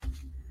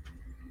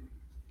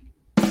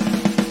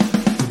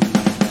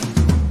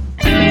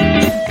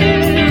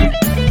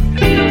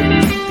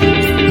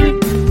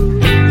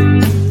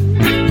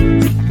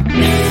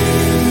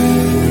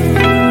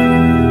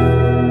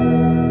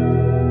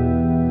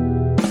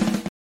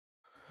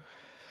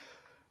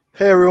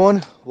Hey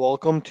everyone,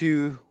 welcome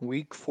to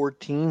Week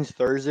 14's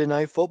Thursday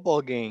night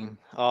football game.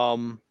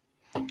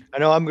 I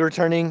know I'm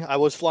returning. I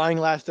was flying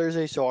last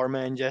Thursday, so our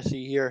man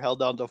Jesse here held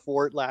down the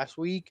fort last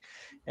week,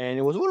 and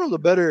it was one of the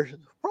better,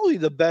 probably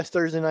the best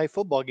Thursday night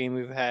football game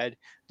we've had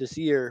this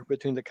year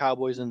between the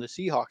Cowboys and the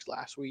Seahawks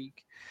last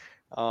week.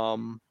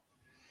 Um,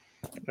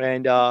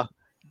 and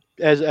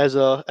as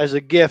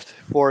a gift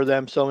for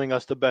them showing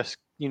us the best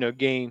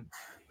game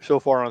so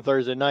far on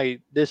Thursday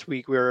night. This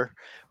week we're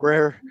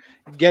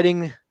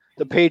getting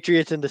the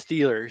Patriots and the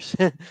Steelers.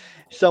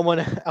 Someone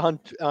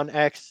on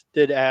X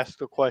did ask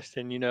the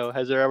question.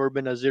 Has there ever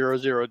been a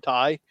 0-0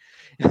 tie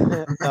in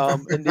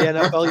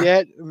the NFL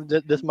yet?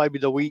 This might be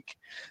the week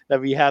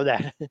that we have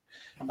that.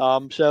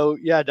 So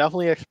yeah,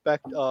 definitely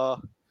expect a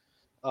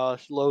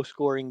slow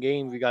scoring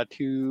game. We got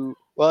two,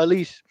 well, at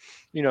least,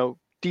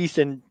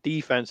 decent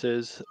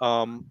defenses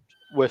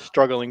with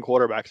struggling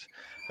quarterbacks.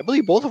 I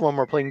believe both of them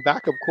are playing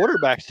backup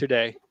quarterbacks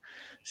today.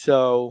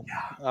 So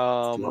It's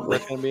lovely.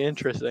 that's going to be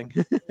interesting.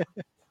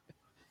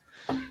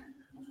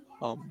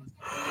 um,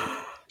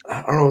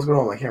 I don't know what's going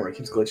on with my camera. It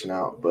keeps glitching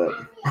out, but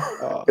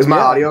is my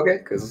yeah, audio okay?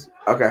 Because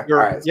okay, all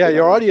right, it's good.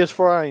 your audio is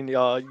fine. You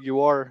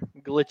are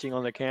glitching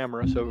on the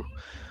camera, so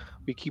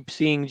we keep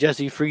seeing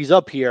Jesse freeze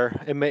up here.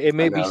 It may I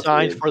be know it's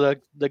signs weird. for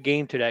the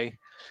game today.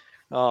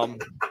 Um,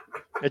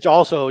 it's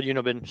also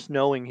been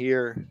snowing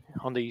here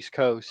on the East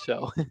Coast,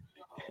 so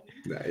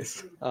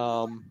Nice.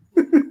 um,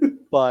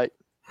 but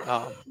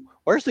um,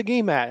 where's the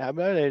game at? I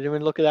didn't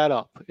even look that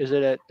up. Is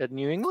it at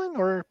New England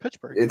or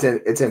Pittsburgh? It's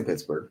in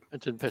Pittsburgh.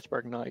 It's in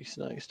Pittsburgh. Nice,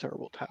 nice,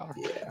 terrible tower.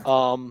 Yeah.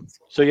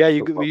 So yeah,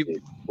 So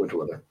winter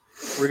weather.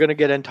 we're gonna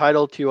get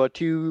entitled to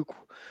two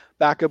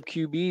backup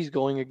QBs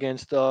going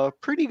against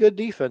pretty good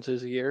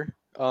defenses here.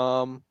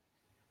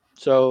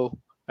 So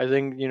I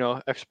think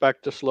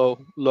expect a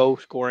low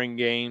scoring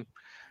game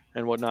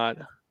and whatnot.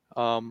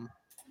 Um,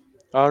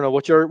 I don't know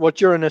what's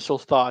your initial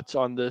thoughts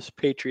on this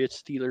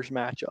Patriots Steelers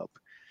matchup.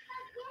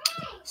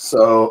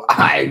 So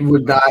I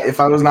would not, if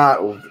I was not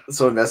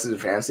so invested in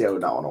fantasy, I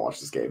would not want to watch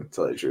this game. To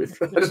tell you the truth,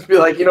 I'd just be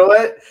like, you know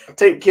what,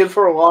 take kid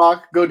for a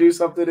walk, go do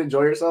something,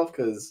 enjoy yourself,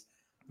 because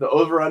the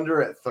over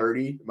under at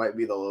 30 might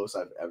be the lowest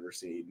I've ever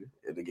seen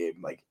in a game,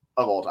 like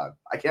of all time.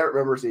 I can't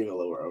remember seeing a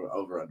lower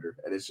over under,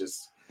 and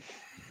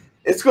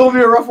it's going to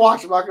be a rough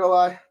watch. I'm not gonna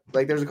lie.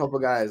 Like there's a couple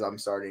guys I'm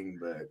starting,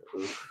 but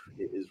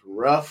it is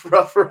rough,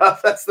 rough,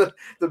 rough. That's the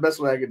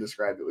best way I could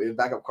describe it. We have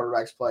backup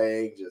quarterbacks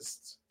playing,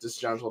 just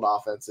disgruntled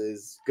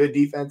offenses, good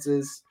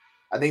defenses.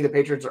 I think the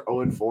Patriots are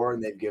 0-4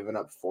 and they've given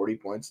up 40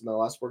 points in the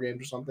last four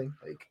games or something.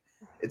 Like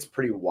it's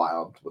pretty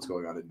wild what's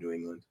going on in New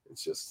England.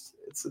 It's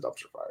a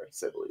dumpster fire to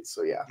say the least.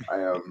 So yeah,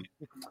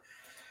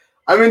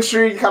 I'm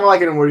intrigued, kind of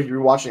like in where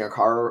you're watching a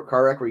car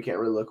wreck where you can't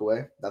really look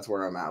away. That's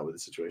where I'm at with the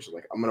situation.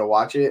 Like I'm gonna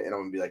watch it and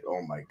I'm gonna be like,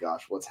 oh my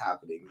gosh, what's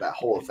happening? That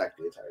whole effect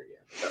the entire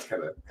game. That's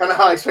kind of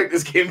how I expect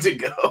this game to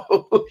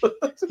go.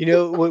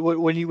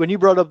 When you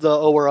brought up the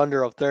over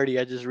under of 30,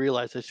 I just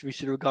realized that we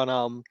should have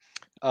gone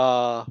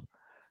uh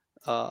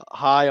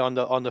high on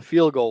the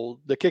field goal,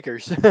 the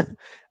kickers. I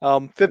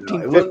know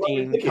it wouldn't let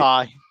me 15-15 pick it.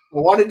 tie. I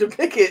wanted to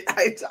pick it.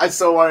 I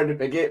so wanted to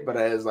pick it, but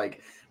I was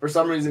like, for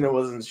some reason, it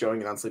wasn't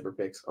showing it on sleeper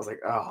picks. I was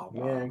like, oh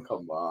man,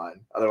 come on.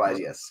 Otherwise,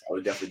 yes, I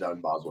would definitely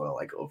done Boswell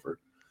like over.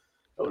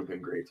 That would have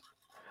been great.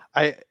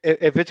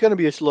 If it's going to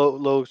be a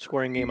low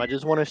scoring game, I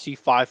just want to see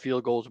 5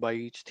 field goals by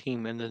each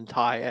team and then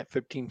tie at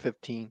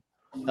 15-15.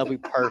 That'll be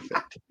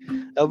perfect.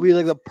 That'll be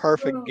like the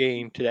perfect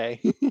game today.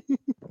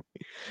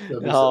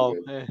 That'd be so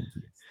um, good.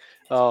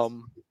 eh,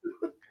 um,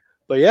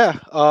 but yeah,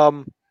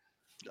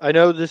 I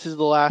know this is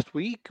the last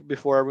week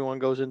before everyone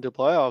goes into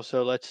playoffs,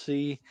 so let's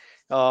see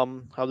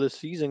how this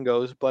season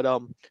goes. But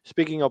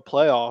speaking of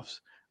playoffs,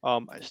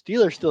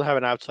 Steelers still have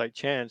an outside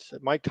chance.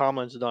 Mike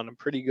Tomlin's done a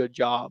pretty good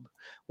job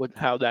with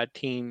how that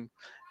team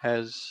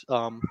has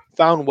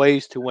found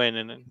ways to win,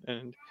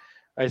 and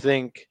I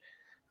think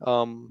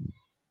um,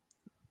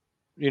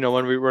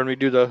 when we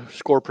do the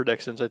score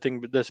predictions, I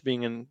think this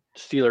being in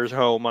Steelers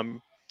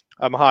home,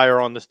 I'm higher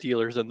on the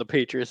Steelers than the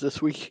Patriots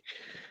this week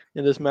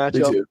in this Me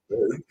matchup. too.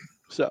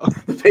 So.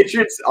 The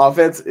Patriots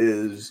offense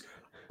is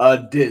a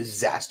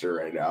disaster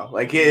right now.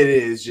 Like it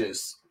is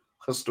just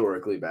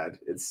historically bad.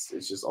 It's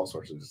just all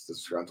sorts of just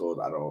disgruntled.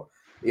 I don't.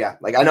 Yeah,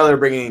 like I know they're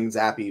bringing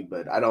Zappy,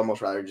 but I'd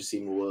almost rather just see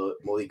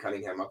Malik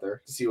Cunningham out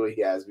there to see what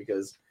he has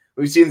because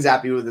we've seen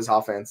Zappy with his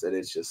offense and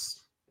it's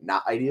just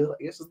not ideal.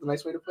 I guess is the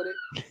nice way to put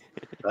it.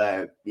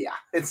 But yeah,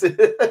 it's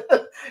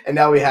and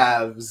now we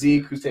have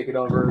Zeke who's taken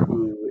over,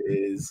 who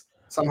is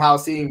somehow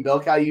seeing bell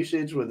cow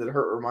usage with it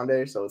hurt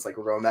Ramonde. So it's like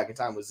we're going back in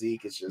time with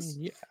Zeke. Yeah,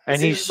 It and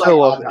seems he's just like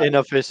so odd timing.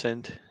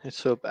 inefficient. It's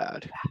so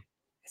bad.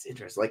 It's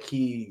interesting. Like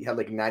he had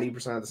like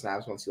 90% of the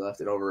snaps once he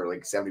left, and over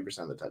like 70%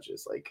 of the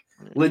touches. Like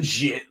Yeah.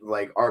 legit,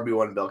 like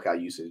RB1 bell cow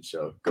usage.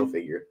 So go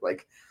figure.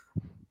 Like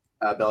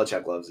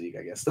Belichick loves Zeke,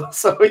 I guess.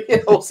 So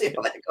yeah, we'll see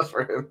how that goes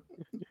for him.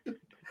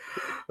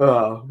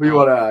 But you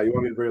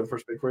want me to bring up the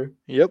first pick for you?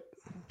 Yep,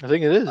 I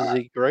think it is All right.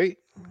 Zeke, right?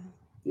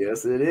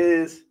 Yes, it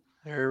is.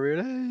 There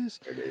it is.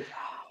 There it is.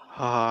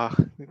 Uh,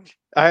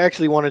 I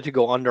actually wanted to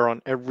go under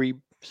on every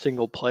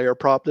single player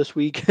prop this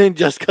week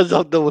just because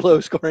of the low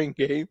scoring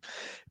game.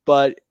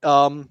 But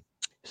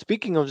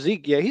speaking of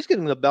Zeke, yeah, he's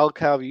getting the bell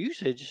cow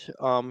usage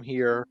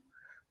here.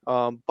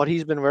 But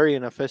he's been very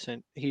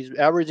inefficient. He's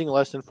averaging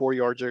less than 4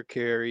 yards a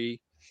carry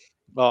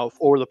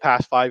over the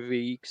past 5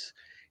 weeks,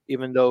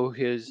 even though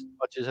his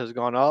touches has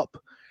gone up.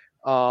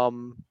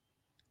 Um,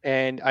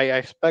 and I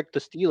expect the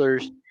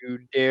Steelers to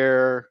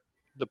dare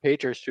the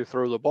Patriots to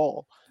throw the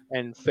ball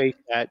and face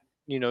that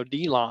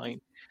D line.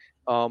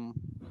 Um,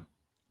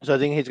 so I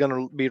think he's going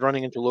to be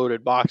running into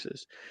loaded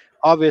boxes.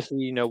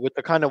 Obviously, with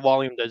the kind of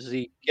volume that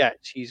Zeke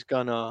gets, he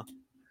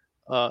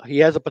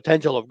has a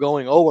potential of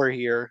going over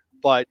here.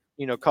 But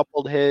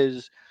coupled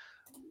his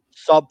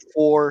sub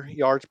 4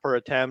 yards per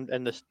attempt,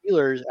 and the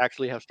Steelers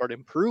actually have started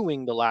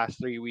improving the last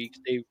 3 weeks.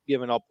 They've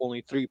given up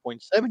only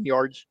 3.7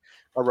 yards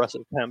a rush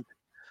attempt.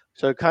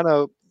 So kind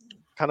of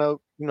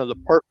the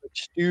perfect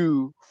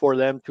stew for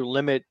them to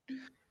limit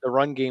the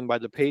run game by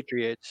the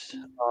Patriots,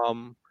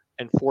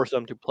 and force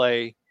them to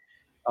play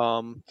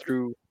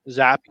through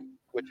zapping,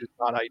 which is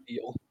not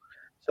ideal.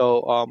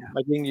 So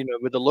I think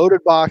with the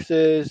loaded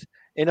boxes,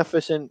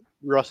 inefficient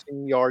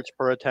rushing yards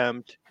per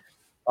attempt,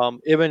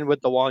 even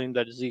with the volume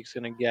that Zeke's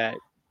going to get,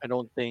 I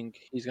don't think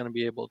he's going to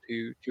be able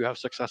to have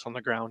success on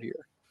the ground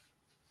here.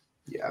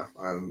 Yeah,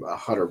 I'm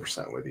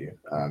 100% with you.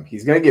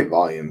 He's gonna get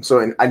volume.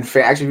 So,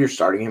 actually, if you're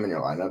starting him in your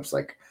lineups,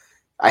 like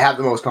I have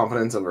the most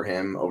confidence over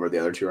him over the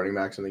other two running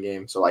backs in the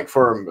game. So, like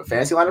from a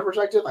fantasy lineup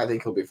perspective, I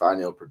think he'll be fine.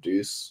 He'll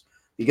produce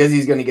because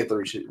he's gonna get the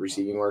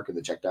receiving work and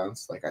the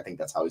checkdowns. Like I think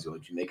that's how he's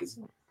going to make his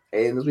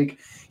hay in this week.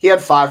 He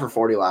had 5 for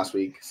 40 last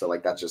week, so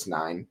like that's just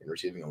 9 in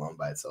receiving alone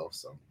by itself.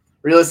 So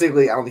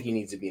realistically, I don't think he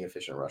needs to be an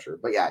efficient rusher.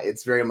 But yeah,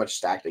 it's very much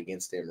stacked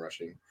against him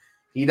rushing.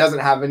 He doesn't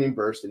have any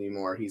burst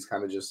anymore. He's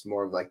kind of just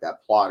more of like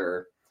that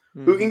plotter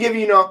who can give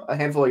you, a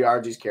handful of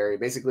yards each carry.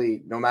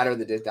 Basically, no matter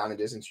the down and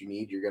distance you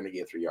need, you're going to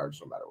get 3 yards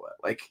no matter what.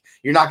 Like,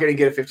 you're not going to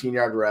get a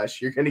 15-yard rush.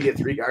 You're going to get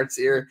 3 yards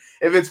here.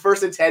 If it's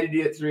 1st and 10,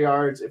 you get 3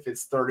 yards. If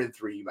it's 3rd and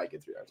 3, you might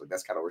get 3 yards. Like,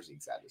 that's kind of where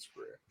Zeke's at in his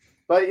career.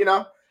 But,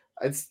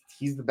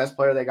 he's the best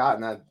player they got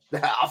in that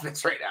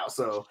offense right now.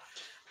 So,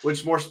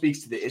 which more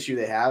speaks to the issue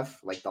they have,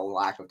 like the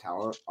lack of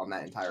talent on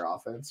that entire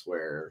offense,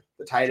 where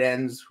the tight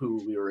ends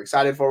who we were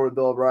excited for with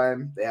Bill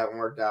O'Brien, they haven't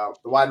worked out.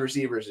 The wide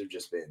receivers have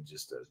just been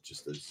just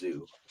a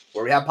zoo.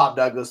 Where we have Pop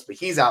Douglas, but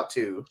he's out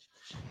too.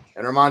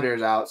 And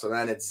Ramonder's out. So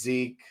then it's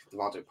Zeke,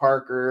 Devontae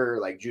Parker,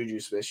 like Juju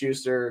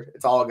Smith-Schuster.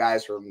 It's all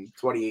guys from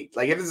 28.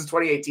 Like if it's a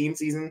 2018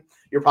 season,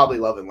 you're probably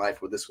loving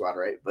life with this squad,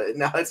 right? But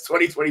now it's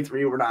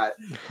 2023. We're not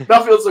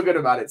feeling so good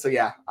about it. So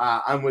yeah,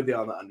 I'm with you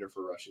on the under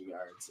for rushing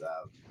yards.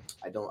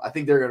 I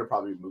think they're going to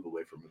probably move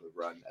away from the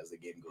run as the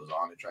game goes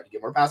on and try to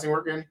get more passing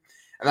work in. And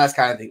that's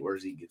kind of where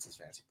Zeke gets his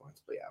fantasy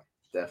points. But yeah,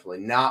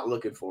 definitely not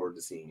looking forward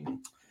to seeing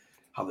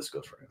how this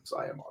goes for him. So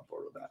I am on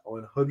board with that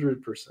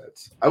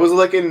 100%. I was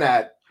looking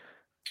at,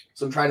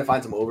 so I'm trying to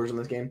find some overs in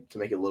this game to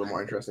make it a little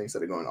more interesting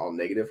instead of going all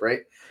negative,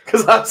 right?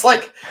 Because I was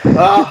like, we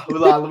love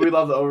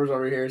the overs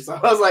over here. So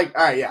I was like,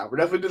 all right, yeah, we're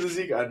definitely doing the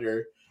Zeke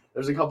under.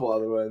 There's a couple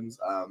other ones.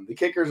 The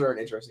kickers are an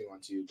interesting one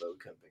too, but we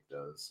couldn't pick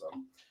those. So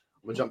I'm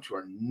going to jump to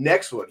our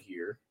next one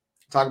here.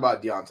 Talk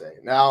about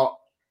Deontay. Now,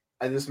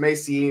 and this may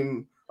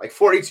seem like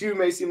 42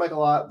 may seem like a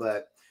lot,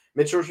 but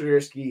Mitchell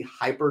Trubisky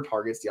hyper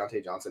targets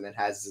Deontay Johnson and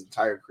has his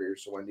entire career.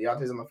 So when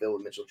Deontay's on the field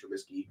with Mitchell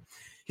Trubisky,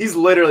 he's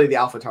literally the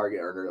alpha target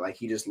earner. Like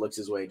he just looks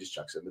his way and just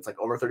chucks him. It's like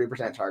over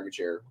 30% target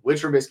share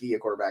with Trubisky, a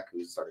quarterback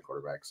who's a starting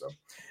quarterback. So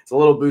it's a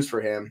little boost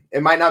for him.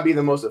 It might not be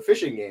the most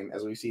efficient game,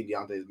 as we've seen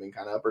Deontay's been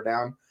kind of up or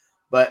down,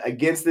 but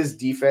against this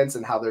defense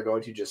and how they're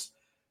going to just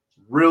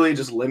really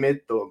just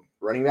limit the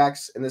running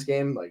backs in this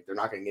game, like they're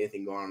not going to get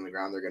anything going on the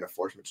ground. They're going to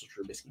force Mitchell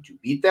Trubisky to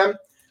beat them.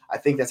 I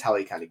think that's how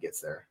he kind of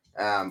gets there.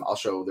 I'll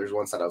show. There's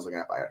one side I was looking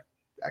at. I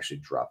actually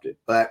dropped it,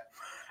 but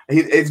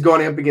it's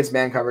going up against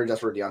man coverage.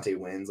 That's where Deontay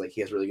wins. Like he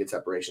has really good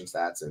separation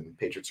stats, and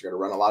Patriots are going to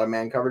run a lot of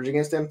man coverage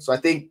against him. So I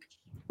think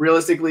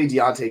realistically,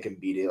 Deontay can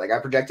beat it. Like I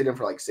projected him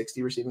for like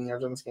 60 receiving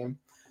yards on this game,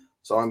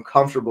 so I'm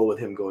comfortable with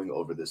him going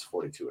over this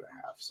 42.5.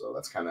 So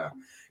that's kind of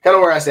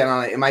where I stand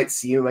on it. It might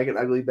seem like an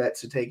ugly bet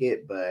to take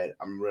it, but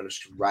I'm going to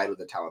ride with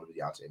the talent of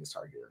Deontay and his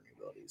target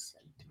abilities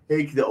and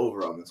take the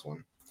over on this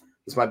one.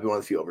 This might be one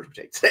of the few overs we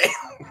take today.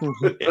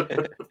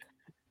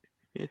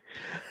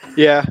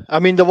 Yeah, I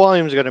mean the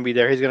volume is going to be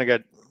there. He's going to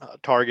get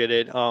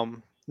targeted.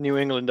 New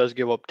England does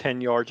give up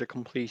 10 yards of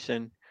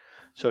completion,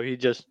 so he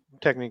just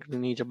technically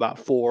needs about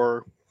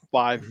 4,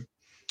 5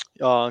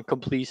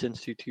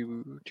 completions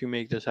to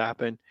make this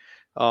happen.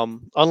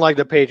 Unlike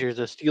the Patriots,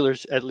 the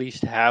Steelers at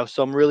least have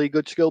some really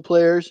good skill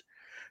players,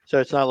 so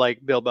it's not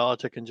like Bill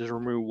Belichick can just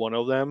remove one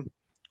of them.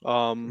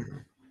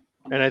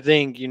 And I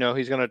think he's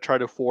going to try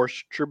to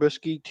force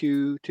Trubisky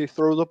to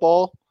throw the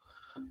ball,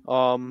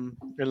 and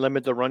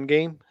limit the run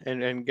game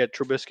and get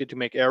Trubisky to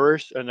make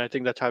errors. And I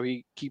think that's how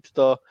he keeps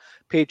the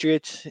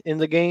Patriots in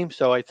the game.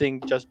 So I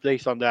think just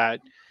based on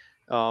that,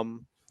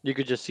 you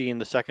could just see in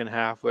the second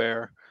half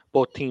where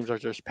both teams are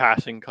just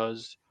passing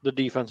because the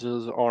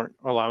defenses aren't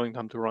allowing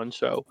them to run.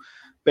 So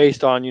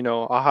based on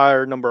a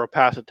higher number of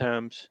pass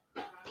attempts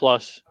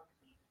plus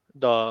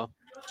the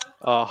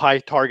high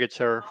targets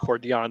there for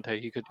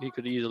Deontay. He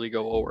could easily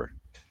go over.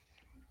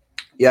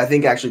 Yeah, I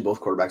think actually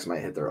both quarterbacks might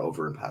hit their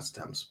over in pass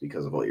attempts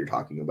because of what you're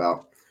talking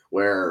about,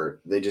 where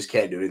they just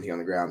can't do anything on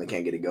the ground. They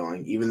can't get it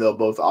going, even though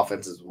both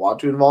offenses want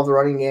to involve the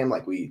running game.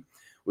 Like we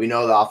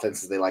know the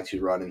offenses they like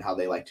to run and how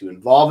they like to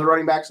involve the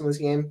running backs in this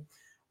game.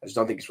 I just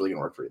don't think it's really going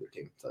to work for either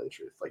team, to tell you the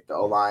truth. Like the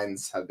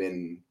O-lines have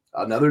been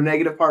another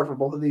negative part for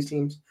both of these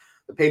teams.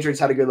 The Patriots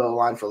had a good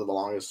O-line for the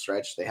longest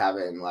stretch. They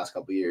haven't in the last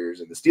couple of years.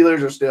 And the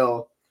Steelers are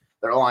still –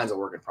 their O-line's a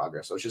work in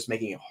progress. So it's just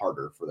making it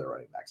harder for their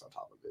running backs on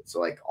top of it.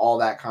 So, like, all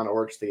that kind of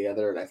works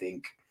together. And I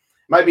think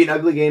it might be an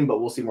ugly game, but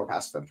we'll see more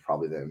pass attempts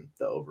probably than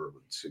the over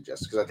would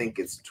suggest. Because I think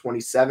it's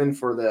 27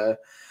 for the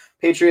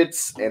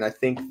Patriots, and I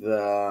think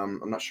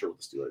I'm not sure what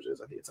the Steelers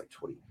is. I think it's like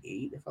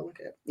 28 if I look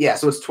at it. Yeah,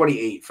 so it's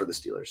 28 for the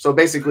Steelers. So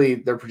basically,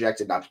 they're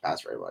projected not to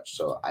pass very much.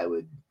 So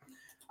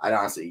I'd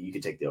honestly, you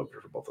could take the over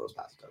for both of those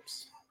pass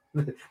attempts.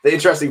 The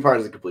interesting part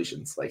is the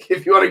completions. Like,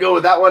 if you want to go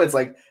with that one, it's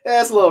like,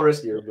 it's a little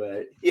riskier,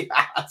 but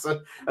yeah,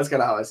 so that's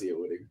kind of how I see it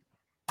winning.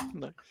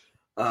 Nice.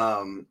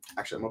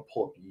 Actually, I'm gonna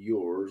pull up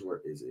yours. Where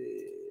is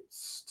it?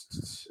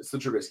 It's the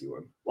Trubisky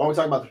one. Why don't we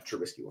talk about the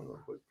Trubisky one real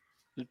quick?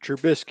 The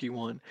Trubisky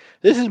one.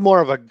 This is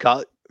more of a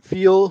gut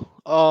feel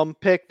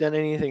pick than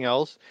anything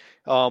else.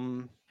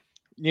 Um,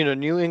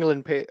 New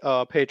England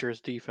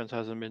Patriots defense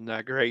hasn't been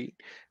that great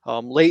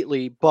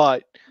lately,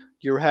 but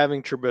you're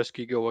having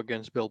Trubisky go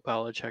against Bill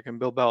Belichick, and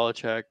Bill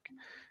Belichick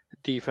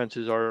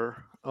defenses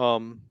are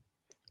going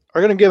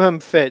to give him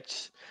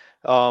fits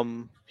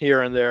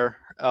here and there.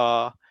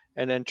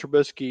 And then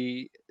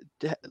Trubisky,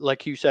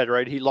 like you said,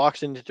 right, he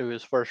locks into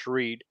his first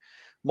read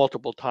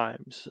multiple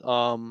times.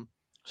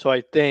 So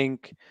I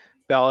think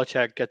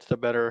Belichick gets the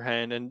better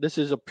hand, and this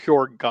is a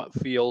pure gut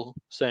feel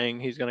saying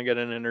he's going to get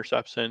an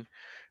interception.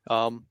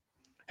 Um,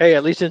 hey,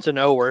 at least it's an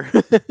over.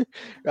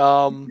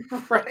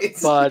 Right.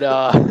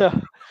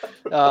 But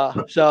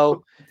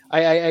so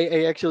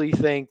I actually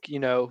think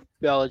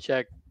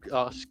Belichick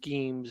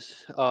schemes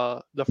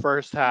the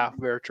first half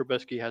where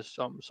Trubisky has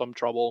some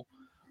trouble,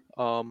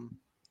 um,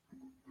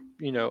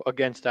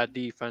 against that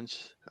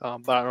defense.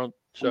 But I don't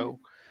so.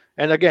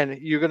 And again,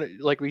 you're gonna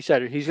like we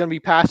said, he's gonna be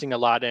passing a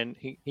lot, and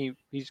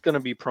he's gonna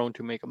be prone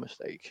to make a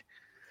mistake.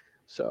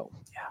 So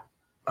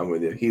I'm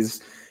with you.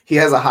 He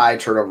has a high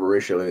turnover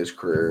ratio in his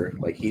career.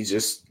 Like he's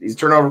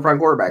turnover prime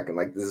quarterback, and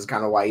like this is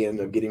kind of why he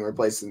ended up getting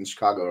replaced in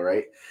Chicago,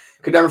 right?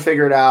 Could never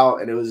figure it out,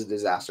 and it was a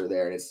disaster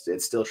there, and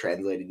it's still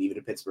translated even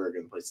to Pittsburgh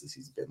and places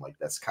he's been. Like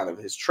that's kind of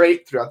his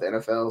trait throughout the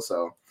NFL.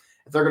 So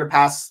if they're going to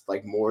pass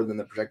like more than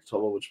the projected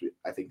total, which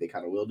I think they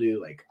kind of will do,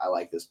 like I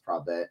like this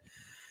prop bet.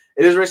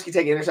 It is risky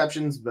taking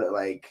interceptions, but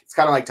like it's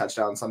kind of like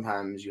touchdowns.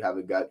 Sometimes you have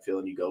a gut feel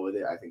and you go with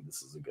it. I think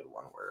this is a good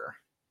one where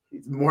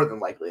more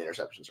than likely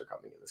interceptions are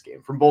coming in this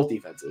game from both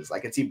defenses. I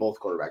can see both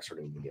quarterbacks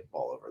starting to get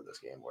ball over this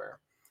game where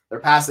they're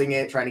passing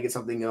it, trying to get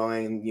something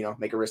going,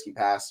 make a risky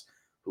pass,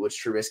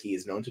 which Trubisky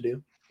is known to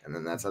do. And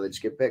then that's how they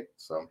just get picked.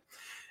 So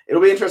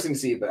it'll be interesting to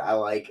see, but I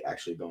like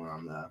actually going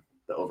on the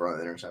over on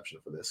the interception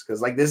for this.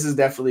 Cause like, this is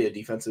definitely a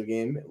defensive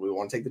game. We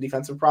want to take the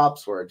defensive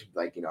props where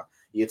like, you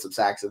get some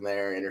sacks in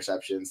there,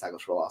 interceptions,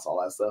 tackles for loss,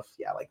 all that stuff.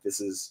 Yeah. Like this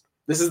is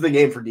the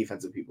game for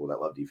defensive people that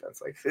love defense.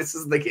 Like this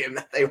is the game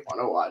that they want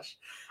to watch.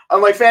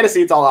 Unlike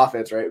fantasy, it's all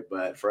offense, right?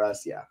 But for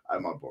us, yeah,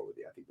 I'm on board with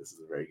you. I think this is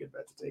a very good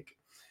bet to take.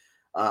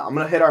 I'm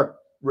going to hit our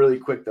really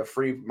quick, the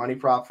free money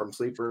prop from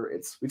Sleeper.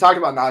 We talked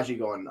about Najee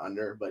going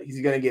under, but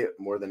he's going to get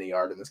more than a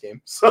yard in this game.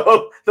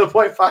 So the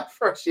 0.5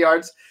 first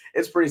yards,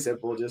 it's pretty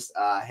simple. Just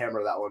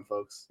hammer that one,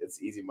 folks.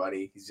 It's easy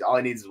money. All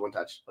he needs is one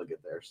touch. He'll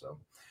get there. So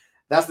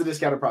that's the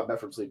discounted prop bet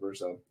from Sleeper.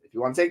 So if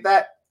you want to take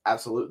that,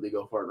 absolutely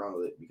go for it and run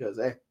with it because,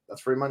 hey,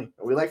 that's free money.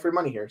 And we like free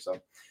money here. So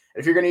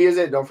if you're going to use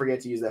it, don't forget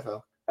to use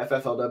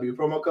FFLW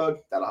promo code.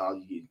 That'll allow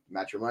you to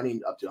match your money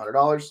up to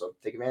 $100. So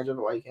take advantage of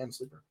it while you can,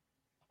 Sleeper.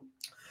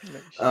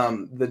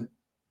 Nice.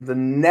 The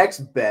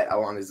next bet I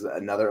want is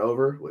another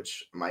over,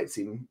 which might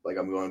seem like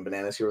I'm going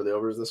bananas here with the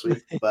overs this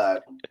week,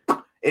 but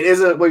it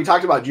is well, you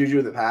talked about Juju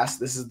in the past.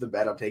 This is the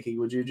bet I'm taking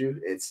with Juju.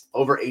 It's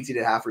over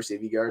 18.5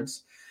 receiving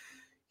yards.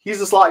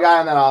 He's a slot guy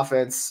on that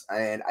offense,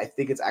 and I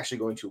think it's actually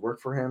going to work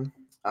for him.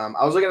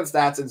 I was looking at the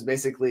stats, and it's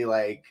basically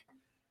like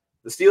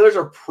the Steelers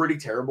are pretty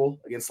terrible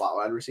against slot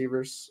wide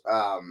receivers.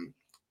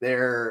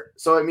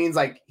 So it means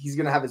like he's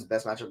going to have his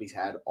best matchup he's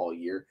had all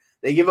year.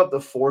 They give up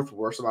the fourth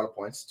worst amount of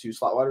points to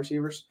slot wide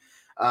receivers.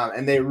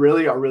 And they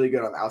really are really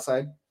good on the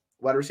outside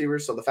wide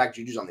receivers. So the fact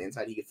Juju's on the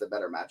inside, he gets a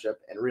better matchup.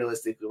 And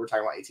realistically, we're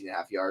talking about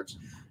 18.5 yards.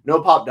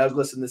 No Pop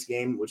Douglas in this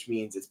game, which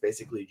means it's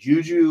basically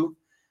Juju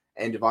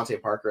and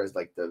Devontae Parker as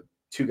like the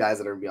two guys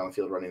that are going to be on the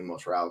field running the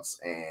most routes.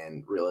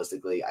 And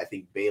realistically, I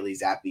think Bailey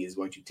Zappi is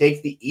going to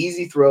take the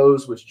easy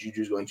throws, which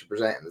Juju is going to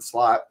present in the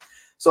slot.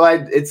 So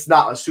it's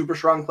not a super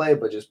strong play,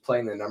 but just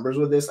playing the numbers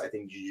with this, I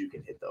think Juju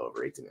can hit the over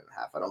 18.5.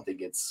 I don't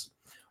think it's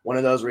one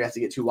of those where you have to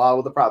get too wild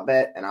with the prop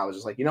bet. And I was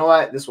just like, you know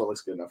what? This one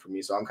looks good enough for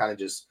me. So I'm kind of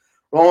just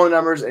rolling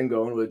numbers and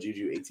going with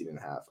Juju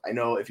 18.5. I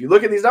know if you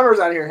look at these numbers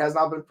out here, it has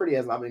not been pretty,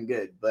 has not been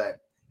good,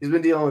 but he's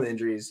been dealing with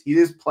injuries. He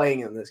is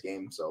playing in this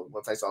game. So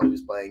once I saw he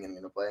was playing and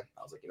going to play,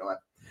 I was like, you know what?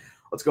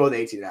 let's go with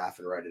 18.5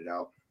 and write it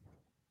out.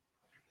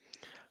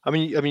 I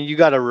mean, you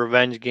got a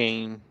revenge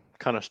game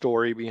kind of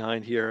story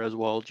behind here as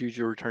well.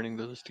 Juju returning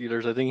to the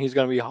Steelers. I think he's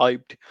going to be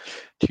hyped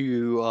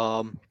to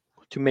um,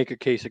 to make a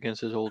case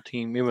against his old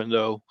team, even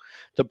though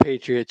the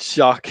Patriots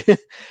suck.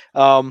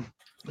 um,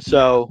 Yeah.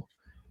 so,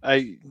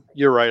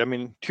 you're right. I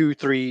mean, 2,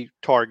 3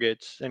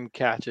 targets and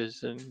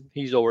catches, and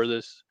he's over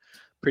this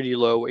pretty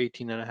low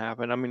 18.5.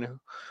 And I mean,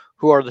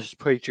 who are the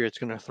Patriots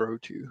going to throw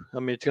to? I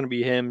mean, it's going to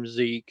be him,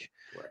 Zeke.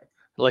 Right.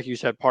 Like you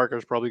said,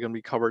 Parker's probably going to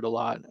be covered a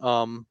lot.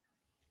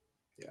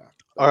 Yeah.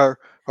 But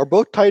Are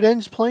both tight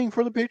ends playing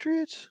for the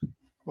Patriots,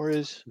 or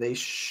is they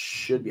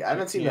should be. I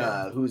haven't seen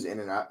yeah who's in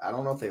and out. I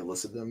don't know if they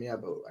listed them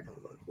yet, but I can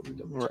look. Let me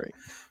double check. right?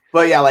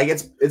 But yeah, like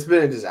it's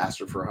been a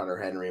disaster for Hunter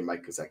Henry and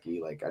Mike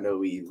Gesicki. Like I know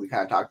we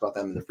kind of talked about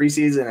them in the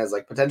preseason as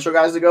like potential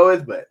guys to go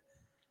with, but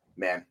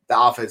man, the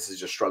offense has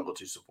just struggled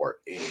to support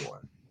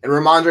anyone. And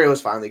Ramondre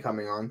was finally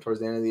coming on towards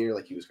the end of the year.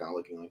 Like he was kind of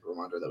looking like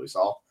Ramondre that we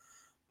saw.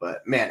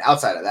 But man,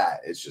 outside of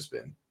that, it's just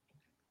been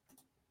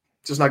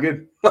just not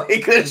good.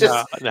 Like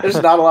No, there's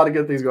no. not a lot of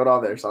good things going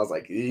on there. So I was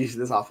like,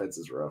 this offense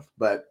is rough.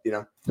 But we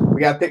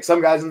got to pick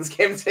some guys in this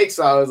game to take.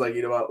 So I was like,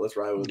 you know what, let's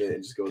ride with it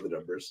and just go with the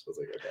numbers. I was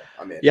like, okay,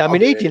 I'm in. Yeah, I I'll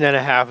mean, do it.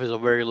 18.5 is a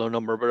very low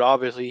number, but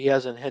obviously he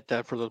hasn't hit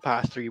that for the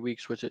past 3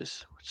 weeks, which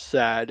is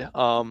sad.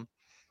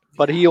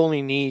 But Yeah. he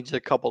only needs a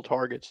couple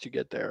targets to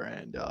get there,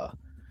 and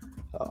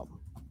um,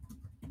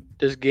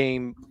 this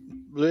game,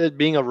 it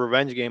being a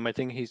revenge game, I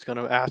think he's going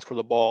to ask for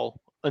the ball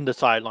in the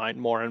sideline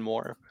more and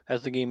more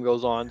as the game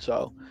goes on.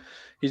 So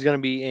he's going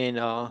to be in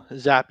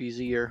Zappy's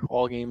ear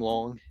all game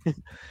long.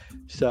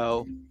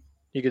 So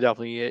he could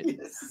definitely hit.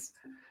 Yes.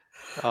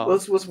 Um,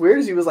 What's weird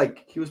is he was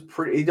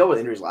pretty. He dealt with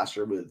injuries last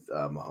year with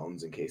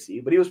Mahomes and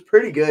KC, but he was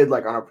pretty good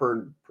like on a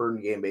per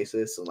game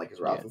basis and like his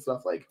routes yeah, and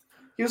stuff. Like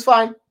he was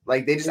fine.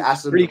 Like they just he's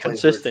asked him pretty to play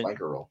this weird consistent.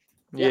 flanker role.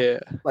 Yeah, Yeah.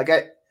 like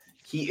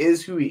he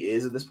is who he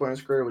is at this point in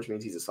his career, which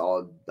means he's a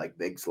solid like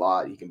big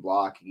slot. He can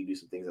block. He can do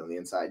some things on the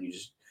inside. You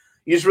just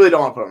really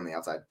don't want to put him on the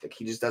outside. Like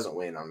he just doesn't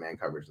win on man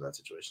coverage in that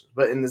situation.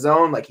 But in the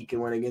zone, like he can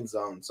win against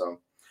zone. So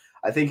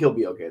I think he'll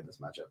be okay in this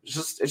matchup.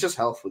 It's just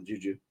health with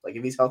Juju. Like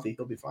if he's healthy,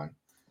 he'll be fine.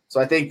 So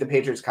I think the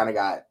Patriots kind of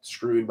got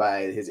screwed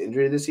by his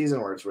injury this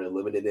season, where it's really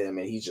limited him,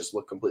 and he's just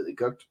looked completely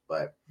cooked.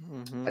 But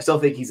Hmm. I still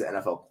think he's an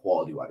NFL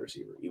quality wide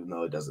receiver, even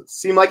though it doesn't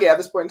seem like it at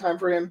this point in time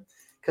for him.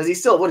 Because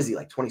he's still, what is he,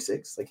 like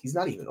 26? Like he's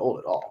not even old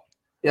at all.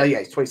 Yeah,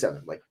 he's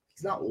 27. Like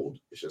he's not old.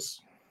 It's just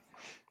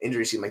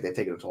injuries seem like they've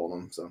taken a toll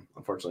on him. So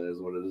unfortunately, it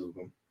is what it is with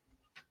him.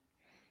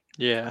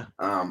 Yeah.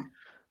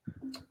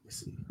 Let's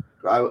see.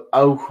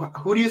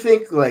 Who do you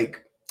think,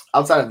 like,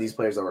 outside of these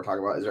players that we're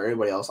talking about, is there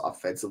anybody else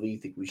offensively you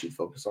think we should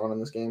focus on in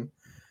this game?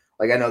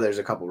 Like, I know there's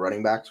a couple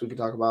running backs we could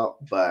talk about,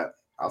 but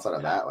outside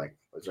of that, like,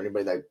 is there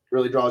anybody that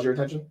really draws your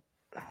attention?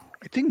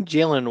 I think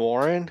Jalen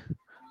Warren,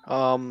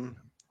 um,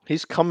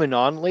 he's coming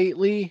on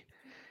lately,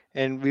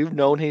 and we've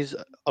known he's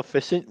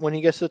efficient when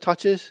he gets the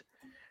touches.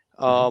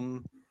 Mm-hmm.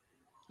 Um,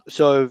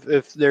 so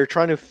if they're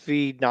trying to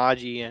feed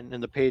Najee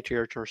and the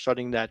Patriots are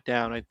shutting that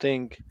down, I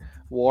think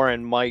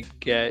Warren might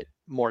get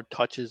more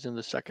touches in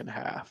the second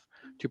half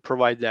to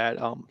provide that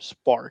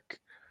spark.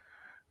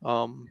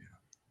 Um,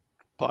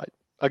 but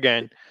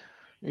again,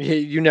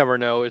 you never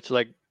know. It's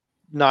like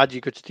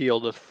Najee could steal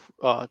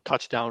the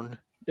touchdown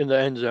in the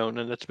end zone,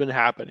 and it's been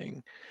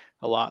happening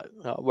a lot.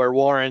 Where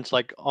Warren's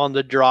like on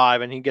the drive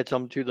and he gets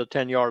them to the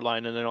 10-yard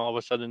line, and then all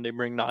of a sudden they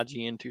bring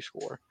Najee in to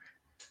score.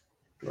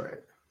 Right.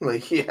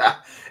 Like, yeah,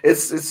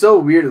 it's so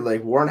weird.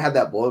 Like Warren had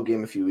that blow up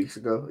game a few weeks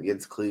ago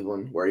against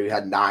Cleveland, where he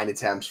had 9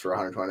 attempts for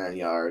 129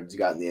 yards. He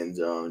got in the end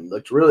zone,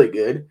 looked really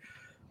good.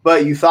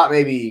 But you thought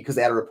maybe because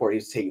they had a report he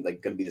was taking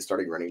like going to be the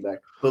starting running back.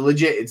 But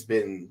legit,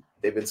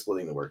 they've been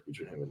splitting the work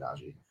between him and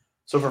Najee.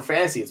 So for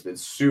fantasy, it's been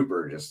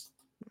super just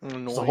a whole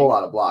Annoying.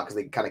 lot of block because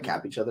they kind of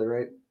cap each other,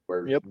 right?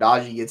 Where Yep.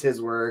 Najee gets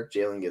his work,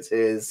 Jalen gets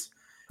his,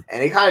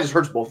 and it kind of just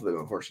hurts both of them.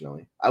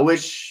 Unfortunately, I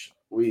wish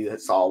we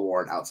saw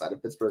Warren outside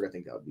of Pittsburgh. I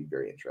think that would be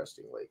very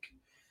interesting. Like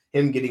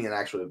him getting an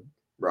actual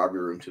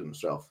robbery room to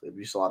himself. It'd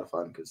be just a lot of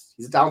fun because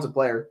he's a talented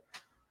player,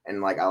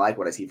 and like I like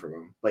what I see from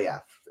him. But yeah,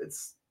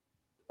 it's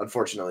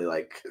unfortunately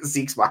like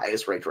Zeke's my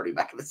highest ranked running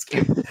back in this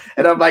game,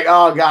 and I'm like,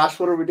 oh gosh,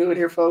 what are we doing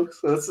here, folks?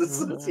 So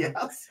yeah.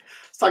 I was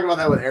talking about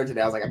that with Aaron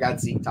today. I was like, I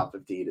got Zeke top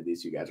 15, and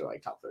these two guys are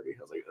like top 30.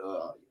 I was like,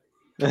 oh,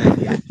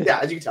 yeah.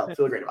 As you can tell, I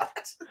feel great about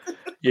that.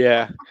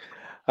 Yeah.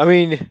 I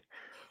mean,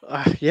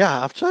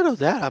 yeah. Outside of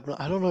that,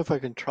 I don't know if I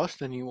can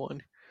trust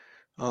anyone.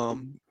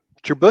 Um,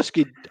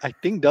 Trubisky, I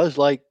think, does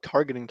like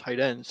targeting tight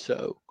ends.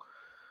 So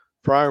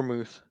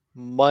Fryermuth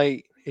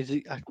might is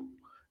he?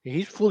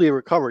 He's fully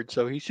recovered,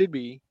 so he should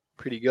be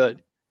pretty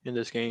good in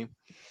this game.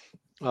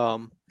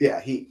 Um, Yeah,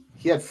 he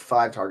had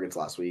 5 targets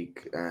last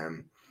week.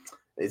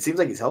 It seems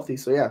like he's healthy.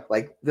 So yeah,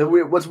 like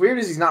what's weird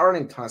is he's not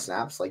running a ton of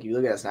snaps. Like you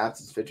look at his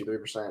snaps, it's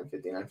 53%,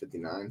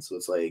 59. So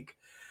it's like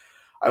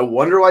I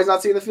wonder why he's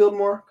not seeing the field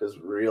more because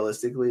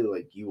realistically,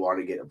 like you want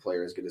to get a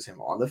player as good as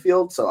him on the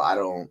field. So I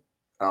don't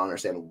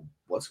understand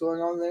what's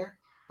going on there.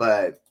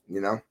 But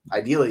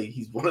ideally,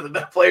 he's one of the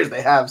best players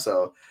they have.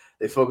 So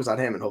they focus on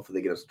him and hopefully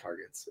they get us some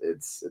targets.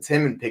 It's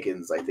him and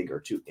Pickens. I think are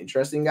two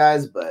interesting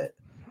guys, but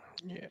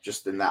Yeah.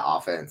 just in that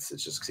offense, it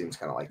just seems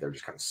kind of like they're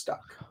just kind of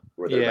stuck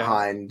where they're Yeah.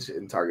 behind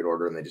in target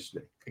order, and they just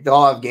like, they'll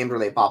all have games where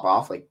they pop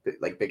off, like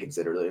Pickens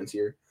did earlier this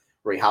year,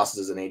 where he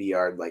houses an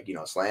 80-yard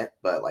slant.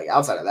 But like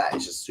outside of that,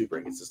 it's just super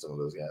inconsistent with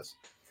those guys.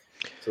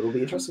 So it'll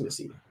be interesting to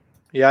see.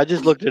 Yeah, I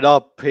just looked it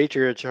up.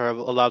 Patriots are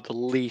allowed the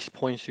least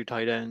points to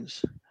tight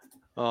ends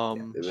Yeah,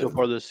 so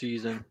far this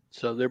season.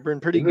 So they've been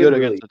pretty they've been good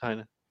against really the tight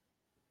end.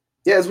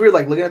 yeah. It's weird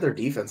like looking at their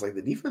defense. Like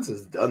the defense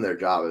has done their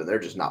job, and they're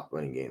just not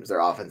winning games. Their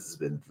offense has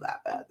been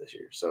that bad this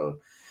year. So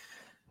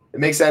it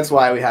makes sense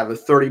why we have a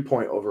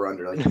 30-point over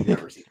under like you've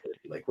never seen it.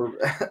 Like we're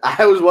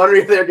I was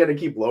wondering if they're gonna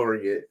keep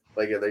lowering it,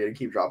 like if they're gonna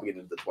keep dropping it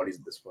into the 20s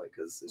at this point,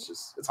 because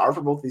it's hard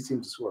for both these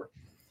teams to score.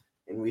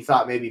 And we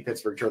thought maybe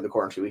Pittsburgh turned the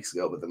corner 2 weeks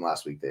ago, but then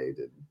last week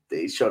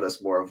they showed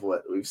us more of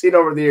what we've seen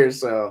over the years.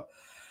 So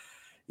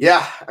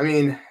yeah, I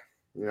mean,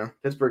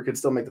 Pittsburgh could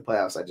still make the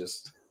playoffs.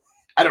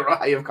 I don't know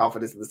how you have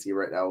confidence in this team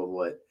right now with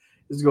what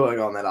is going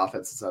on that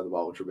offensive side of the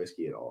ball with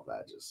Trubisky and all of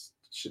that. Just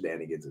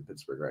shenanigans in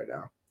Pittsburgh right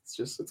now.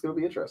 It's gonna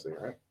be interesting,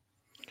 right?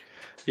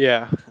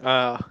 Yeah.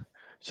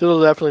 So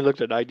they definitely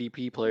looked at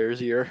IDP players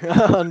here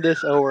on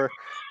this over.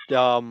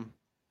 Um,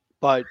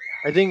 but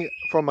I think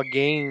from a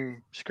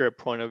game script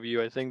point of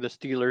view, I think the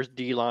Steelers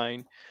D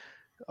line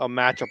a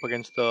matchup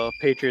against the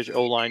Patriots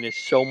O line is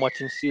so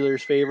much in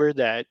Steelers' favor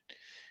that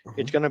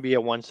it's Uh-huh. going to be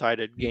a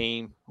one-sided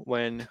game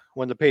when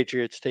the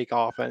Patriots take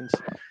offense.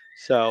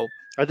 So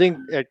I think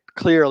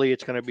clearly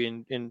it's going to be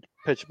in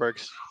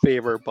Pittsburgh's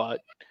favor, but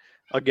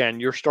again,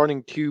 you're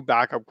starting two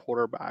backup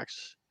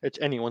quarterbacks. It's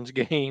anyone's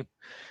game.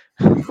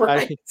 I,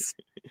 Right.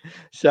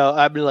 so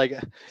I've been like,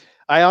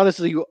 I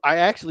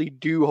actually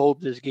do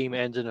hope this game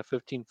ends in a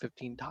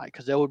 15-15 tie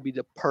because that would be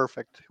the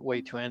perfect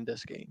way to end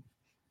this game.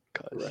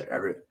 Because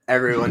Right.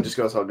 Everyone just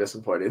goes home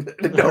disappointed.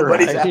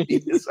 Nobody's right,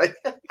 happy. It's like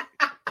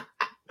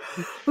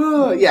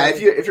yeah,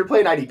 if you're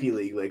playing IDP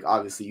league, like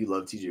obviously you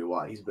love TJ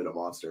Watt. He's been a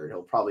monster.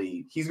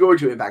 He's going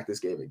to impact this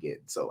game again.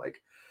 So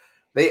like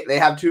they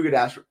have two good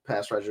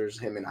pass rushers,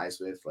 him and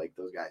Highsmith. Like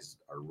those guys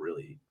are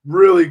really,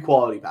 really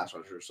quality pass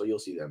rushers. So you'll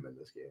see them in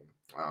this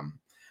game.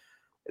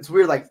 It's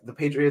weird, like the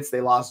Patriots, they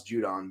lost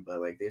Judon,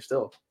 but like they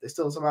still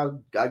somehow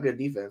got good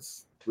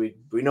defense. We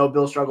know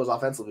Bill struggles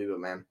offensively, but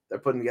man, they're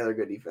putting together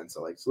good defense.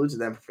 So like salute to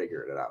them for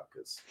figuring it out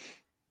because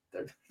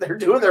they're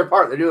doing their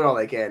part. They're doing all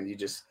they can.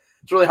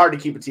 It's really hard to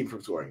keep a team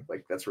from scoring.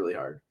 Like that's really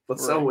hard. But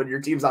so right, when your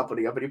team's not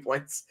putting up any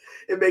points,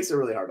 it makes it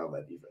really hard on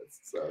that defense.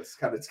 So it's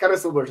kind of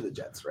similar to the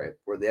Jets, right?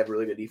 Where they have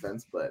really good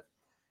defense, but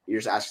you're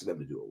just asking them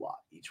to do a lot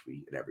each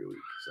week and every week.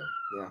 So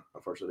yeah,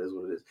 unfortunately, it is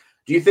what it is.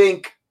 Do you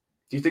think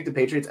the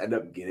Patriots end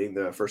up getting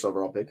the first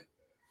overall pick?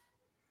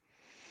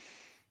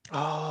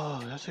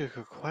 Oh, that's a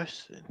good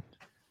question.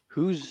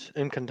 Who's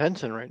in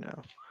contention right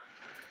now?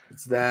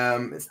 It's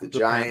them. It's the The Pan.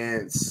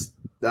 Giants.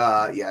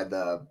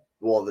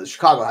 The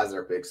Chicago has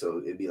their pick,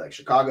 so it'd be like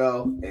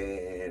Chicago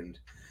and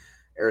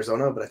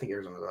Arizona, but I think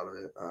Arizona's out of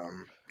it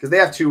because they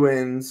have 2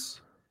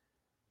 wins.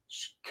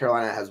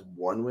 Carolina has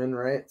 1 win,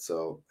 right?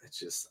 So it's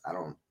just I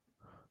don't.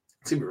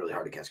 It's gonna be really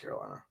hard to catch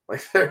Carolina.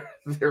 Like they're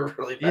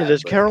really Yeah, bad,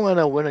 does but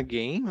Carolina win a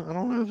game? I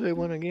don't know if they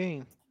win a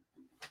game.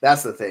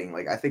 that's the thing.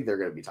 Like I think they're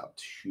gonna be top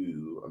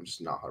 2. I'm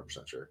just not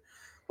 100% sure.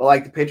 But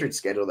like the Patriots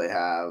schedule, they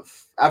have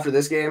after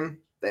this game,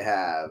 they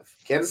have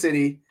Kansas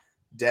City,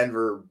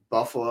 Denver,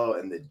 Buffalo,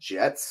 and the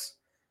Jets.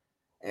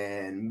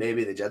 And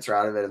maybe the Jets are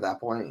out of it at that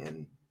point,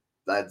 and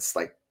that's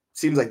like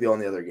seems like the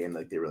only other game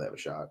like they really have a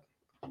shot.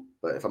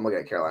 But if I'm looking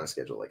at Carolina's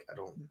schedule, like I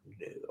don't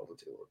know.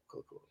 Let's take a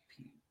look,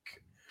 peek.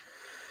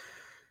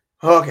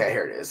 Okay,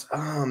 here it is.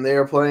 They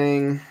are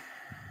playing.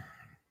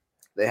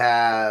 They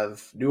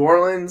have New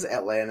Orleans,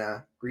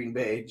 Atlanta, Green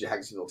Bay,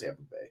 Jacksonville,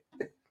 Tampa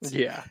Bay,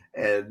 Yeah,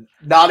 and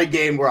not a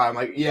game where I'm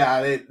like,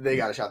 yeah, they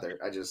got a shot there.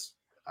 I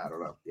don't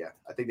know. Yeah,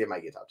 I think they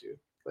might get top 2.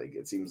 Like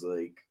it seems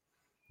like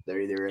they're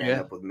either going to end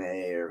yeah, up with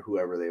May or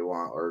whoever they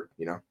want, or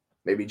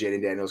maybe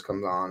Jaden Daniels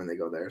comes on and they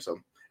go there. So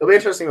it'll be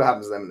interesting what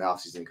happens to them in the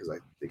offseason because I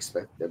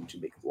expect them to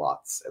make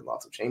lots and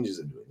lots of changes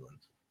in New England.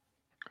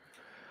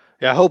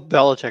 yeah. I hope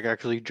Belichick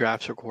actually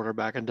drafts a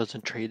quarterback and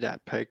doesn't trade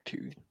that pick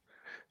to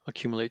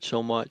accumulate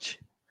so much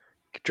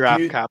Do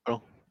draft you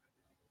capital.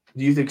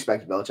 do you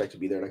expect Belichick to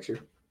be there next year?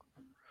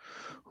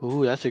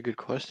 Ooh, that's a good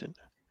question.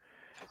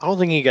 I don't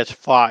think he gets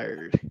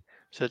fired.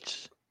 So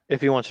it's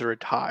if he wants to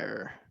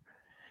retire,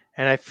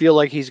 and I feel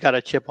like he's got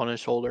a chip on his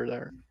shoulder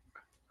there.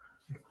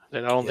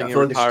 That I don't Yeah, think I he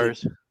feel like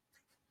retires.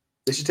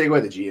 they should take away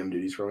the GM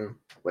duties from him.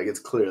 Like it's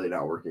clearly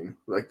not working.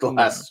 Like the No,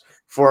 last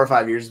 4 or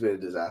 5 years has been a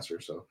disaster.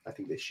 So I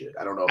think they should.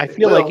 I don't know if I they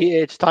feel like will.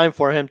 it's time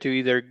for him to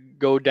either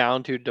go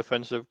down to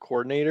defensive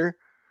coordinator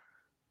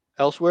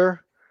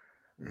elsewhere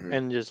Mm-hmm.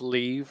 and just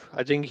leave.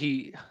 I think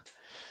it's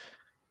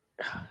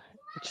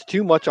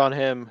too much on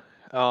him.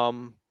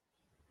 Um,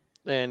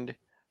 and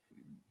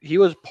he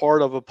was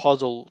part of a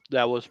puzzle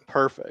that was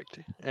perfect,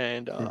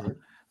 and Mm-hmm.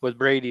 with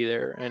Brady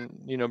there, and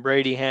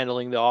Brady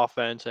handling the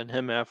offense and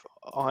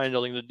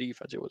handling the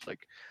defense, it was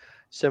like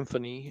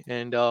symphony.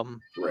 And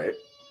Right.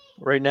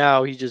 Right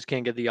now, he just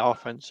can't get the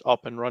offense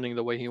up and running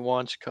the way he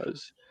wants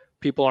because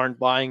people aren't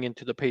buying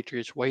into the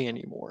Patriots way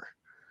anymore.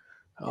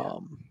 Yeah.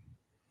 Um,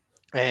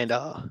 and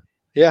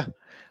yeah,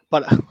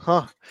 but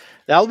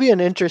that'll be an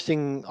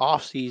interesting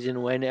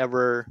offseason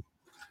whenever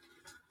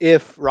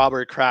if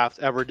Robert Kraft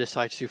ever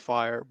decides to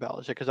fire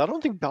Belichick, because I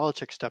don't think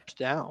Belichick steps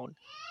down.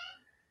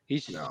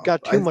 He's No.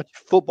 got too much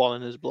football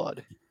in his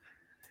blood.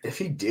 If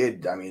he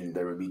did, I mean,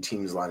 there would be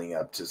teams lining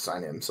up to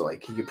sign him. So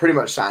like he could pretty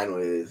much sign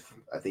with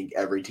I think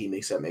every team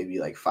except maybe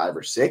like 5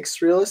 or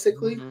 6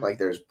 realistically. Hmm. Like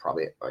there's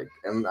probably like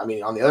and I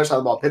mean on the other side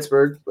of the ball,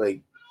 Pittsburgh,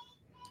 like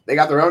they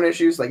got their own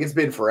issues. Like it's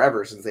been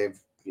forever since they've,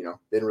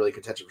 been really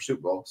contention for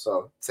Super Bowl.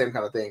 So same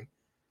kind of thing.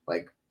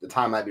 Like the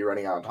time might be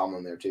running out on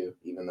Tomlin there too,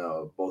 even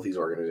though both these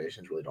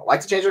organizations really don't like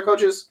to change their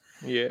coaches.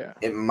 Yeah.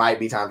 It might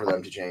be time for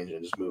them to change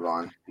and just move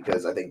on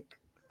because I think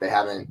they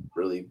haven't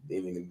really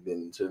even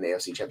been to an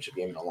AFC Championship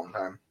game in a long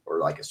time or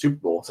like a Super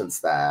Bowl since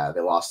that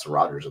they lost to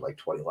Rodgers in like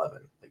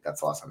 2011. Like that's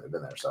the last time they've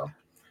been there. So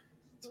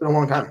it's been a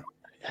long time.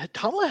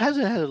 Tomlin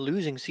hasn't had a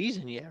losing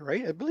season yet,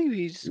 right? I believe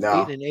he's eight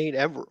No, and eight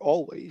ever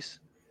always.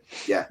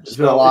 yeah, it's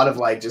been a So lot it's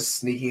of like just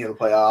sneaking in the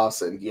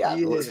playoffs and yeah,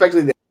 yeah.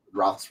 especially the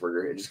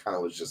Roethlisberger. It just kind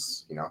of was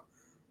just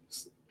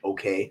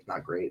okay,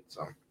 not great.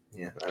 So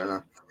yeah, I don't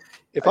know.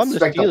 If I I'm the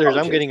suspect they'll Steelers, probably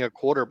I'm change. getting a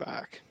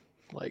quarterback,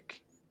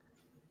 like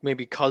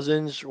maybe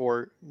Cousins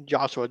or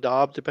Joshua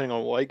Dobbs, depending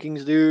on what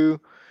Vikings do.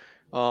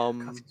 Yeah,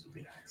 Um, Cousins would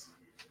be nice.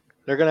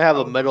 they're gonna have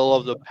I a would. middle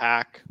of the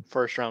pack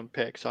first round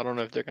pick, so I don't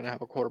know if they're gonna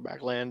have a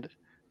quarterback land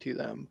to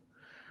them.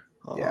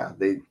 Yeah,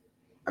 Um,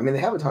 I mean,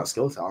 they have a ton of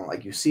skill talent.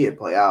 Like you see it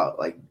play out.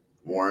 Like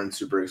Warren,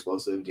 super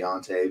explosive.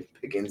 Deontay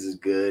Pickens is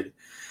good.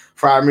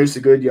 Fryermuth's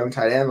a good young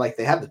tight end. Like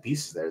they have the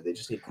pieces there. They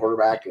just need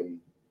quarterback and an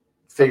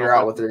figure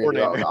out what offensive they're going to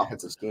do out with coordinator. the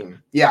offensive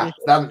scheme. Yeah,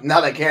 now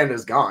that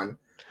Canada's gone,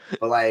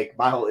 but like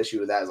my whole issue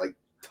with that is like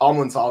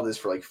Tomlin saw this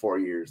for like 4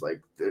 years.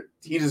 Like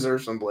he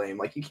deserves some blame.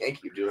 Like you can't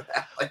keep doing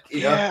that. Like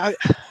Yeah,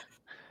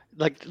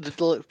 like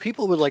the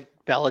people with like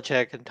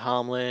Belichick and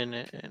Tomlin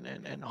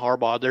and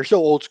Harbaugh, they're so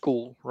old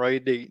school,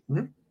 right?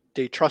 Mhm.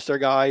 They trust their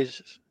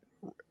guys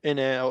in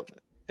and out,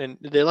 and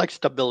they like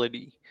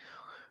stability.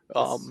 Yes.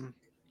 Um,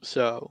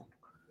 so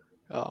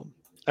um,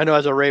 I know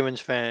as a Ravens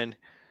fan,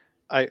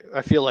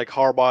 I feel like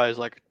Harbaugh is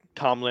like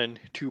Tomlin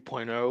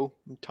 2.0,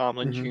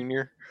 Tomlin Mm-hmm.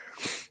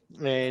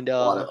 Jr. And A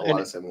lot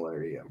of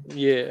similarity. Yeah.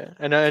 yeah,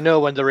 and I know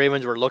when the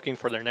Ravens were looking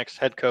for their next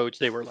head coach,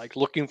 they were like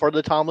looking for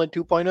the Tomlin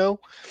 2.0,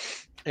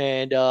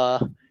 and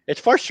it's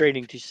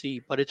frustrating to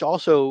see, but it's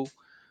also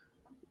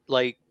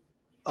like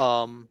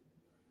um,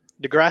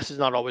 the grass is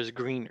not always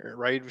greener,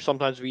 right?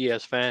 Sometimes we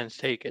as fans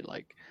take it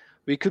like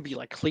we could be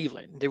like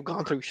Cleveland. They've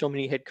gone through so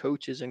many head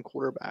coaches and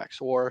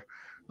quarterbacks, or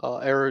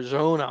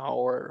Arizona,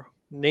 or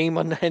name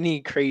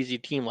any crazy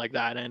team like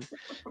that, and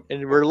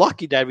we're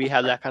lucky that we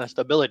have that kind of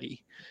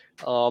stability.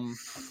 Um,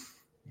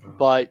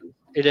 but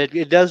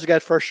it does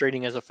get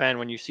frustrating as a fan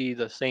when you see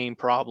the same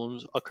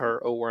problems occur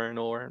over and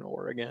over and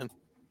over again.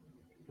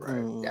 Right.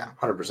 Yeah.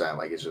 Mm, 100%.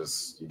 Like it's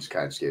just you just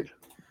kind of just get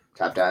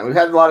tapped down. We've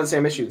had a lot of the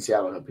same issue in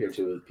Seattle up here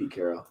too with Pete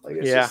Carroll. Like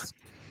it's yeah, just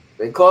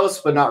been close,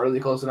 but not really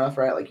close enough,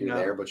 right? Like you're no.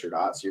 there, but you're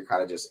not. So you're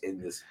kind of just in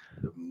this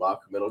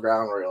muck middle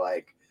ground where you're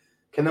like,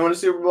 can they win a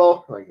Super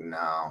Bowl? Like,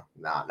 no,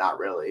 not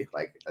really.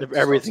 Like, I If just don't see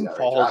everything that right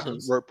falls and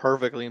happens. we're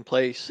perfectly in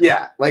place.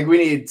 Yeah, like we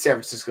need San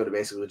Francisco to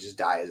basically just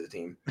die as a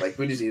team. Like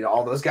we just need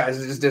all those guys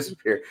to just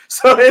disappear.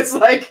 So it's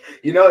like,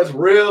 it's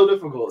real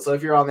difficult. So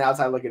if you're on the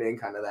outside looking in,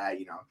 kind of that,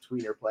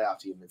 tweener playoff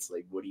team, it's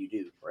like, what do?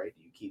 Right?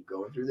 Do you keep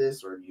going through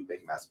this or do you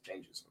make massive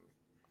changes?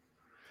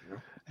 You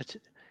know? It's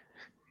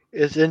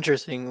it's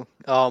interesting.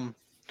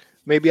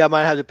 Maybe I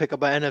might have to pick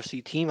up an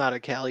NFC team out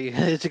of Cali.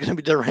 Is it going to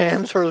be the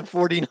Rams or the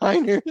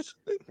 49ers?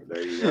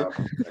 There you go.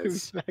 Maybe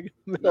It's smack in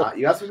the middle. not.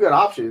 You got some good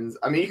options.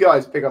 I mean, you can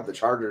always pick up the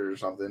Chargers or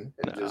something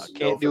No, and I just go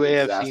can't for do the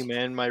AFC, disaster.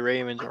 man. My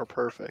Ravens are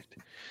perfect.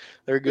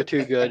 They're good,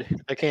 too good.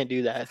 I can't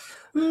do that.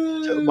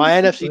 So my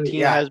NFC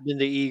team Yeah, has been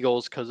the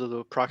Eagles because of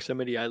the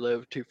proximity I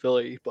live to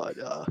Philly. But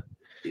the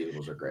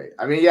Eagles are great.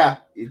 I mean, yeah,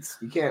 it's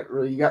you can't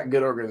really. You got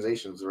good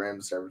organizations, the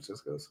Rams, San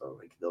Francisco, so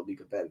like they'll be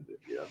competitive.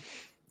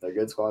 They're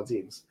good squad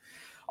teams.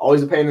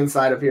 Always a pain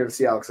inside up here in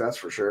Seattle, that's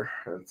for sure.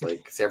 It's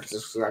like San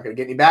Francisco's not going to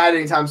get any bad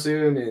anytime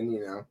soon, and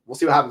we'll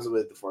see what happens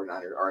with the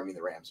 49ers, or I mean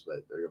the Rams,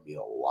 but there's going to be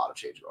a lot of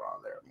change going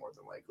on there, more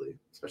than likely,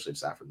 especially if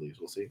Stafford leaves.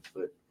 We'll see,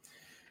 but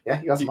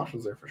yeah, you got do, some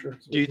options there for sure.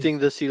 do you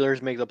think the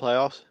Steelers make the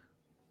playoffs?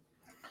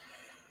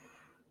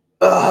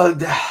 Uh,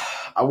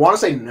 I want to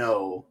say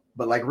no,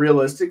 but like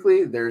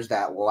realistically, there's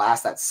that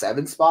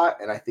 7 spot,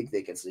 and I think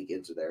they can sneak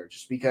into there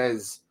just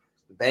because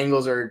the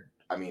Bengals are.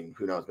 I mean,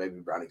 who knows? Maybe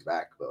Browning's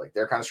back, but like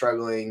they're kind of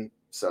struggling.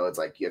 So it's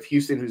like you have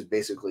Houston, who's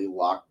basically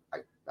locked. I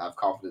have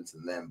confidence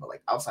in them, but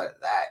like outside of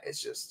that,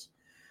 it's just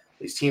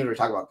these teams we're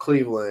talking about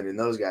Cleveland and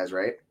those guys,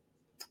 right?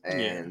 Yeah.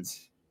 And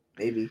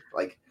maybe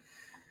like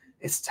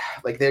it's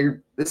like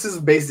they're this is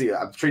basically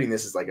I'm treating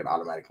this as like an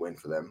automatic win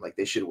for them. Like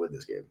they should win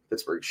this game.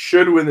 Pittsburgh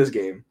should win this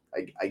game.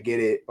 I get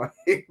it,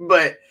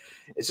 but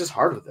it's just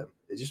hard with them.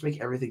 They just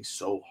make everything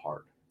so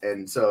hard,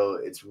 and so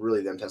it's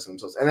really them testing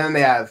themselves. And then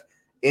they have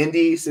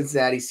Indy,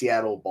 Cincinnati,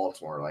 Seattle,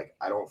 Baltimore. Like,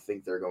 I don't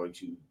think they're going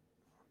to.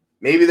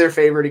 Maybe they're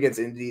favored against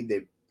Indy.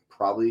 They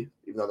probably,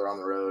 even though they're on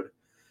the road.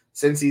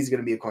 Cincy's going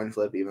to be a coin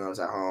flip, even though it's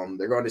at home.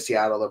 They're going to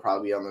Seattle. They'll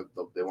probably be on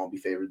the. They won't be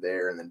favored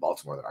there, and then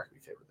Baltimore, they're not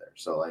going to be favored there.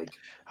 So like,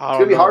 I it's going don't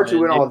to be know, hard to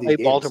man. win They all of these play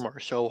games. Baltimore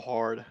so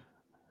hard,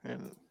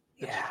 and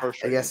it's Yeah, I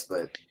frustrating. guess,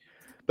 but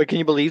But can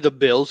you believe the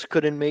Bills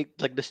couldn't make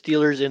like the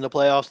Steelers in the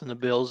playoffs and the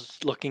Bills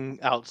looking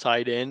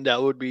outside in?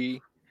 That would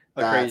be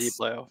a crazy that's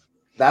playoff.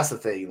 that's the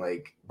thing.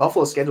 Like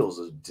Buffalo's schedules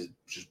is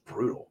just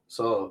brutal,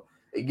 so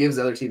it gives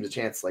other teams a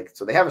chance. Like,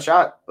 so they have a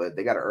shot, but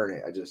they got to earn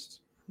it. I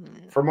just, Yeah.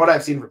 from what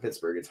I've seen from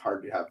Pittsburgh, it's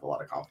hard to have a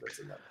lot of confidence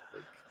in them.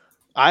 Like,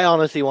 I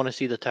honestly want to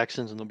see the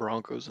Texans and the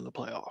Broncos in the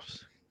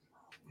playoffs.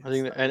 I yes,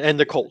 think, that and, would and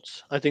the be epic.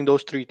 Colts. I think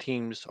those three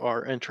teams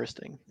are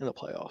interesting in the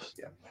playoffs.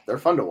 Yeah, they're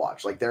fun to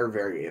watch. Like, they're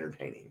very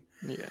entertaining.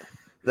 Yeah.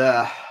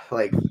 The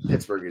like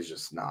Pittsburgh is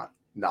just not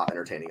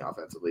entertaining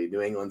offensively.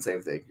 New England,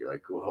 same thing. You're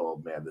like,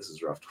 oh man, this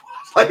is rough to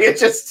watch. Like,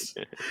 it's just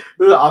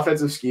the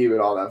offensive scheme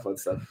and all that fun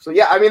stuff. So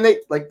yeah, I mean, they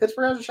like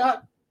Pittsburgh has a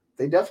shot.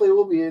 They definitely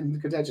will be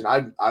in contention.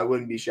 I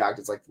wouldn't be shocked.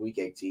 It's like week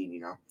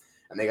 18,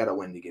 and they got to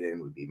win to get in.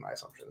 Would be my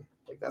assumption.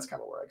 Like, that's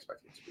kind of where I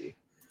expect it to be,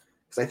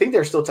 because I think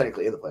they're still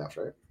technically in the playoffs,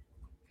 right?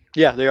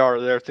 Yeah, they are.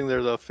 I think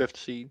they're the fifth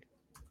seed,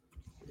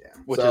 Yeah.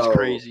 which is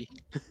crazy.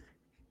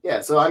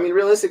 Yeah, so I mean,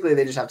 realistically,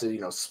 they just have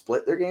to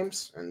split their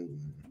games, and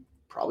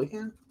probably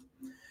can.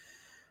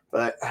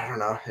 But I don't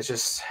know.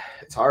 It's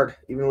hard.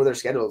 Even with their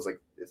schedule,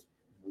 it's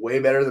way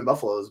better than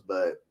Buffalo's,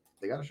 but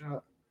they got a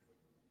shot.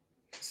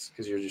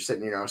 Because you're just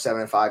sitting,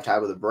 7-5 tied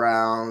with the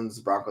Browns.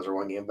 The Broncos are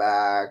one game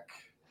back.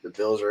 The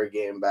Bills are a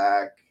game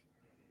back.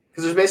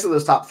 Because there's basically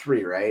those top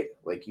three, right?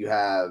 Like, you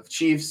have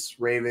Chiefs,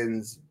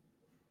 Ravens,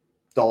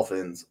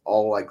 Dolphins,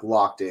 all like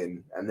locked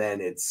in, and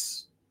then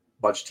it's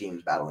a bunch of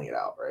teams battling it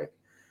out, right?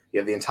 You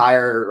have the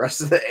entire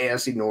rest of the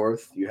AFC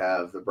North. You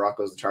have the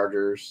Broncos, the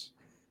Chargers,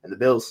 and the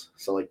Bills.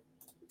 So like,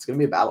 it's gonna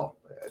be a battle.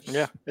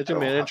 Yeah, it's I gonna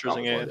be don't an have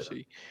interesting confidence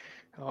AFC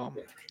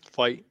yeah.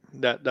 fight.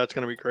 That's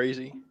gonna be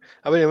crazy.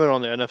 I mean, even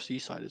on the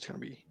NFC side, it's gonna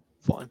be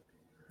fun.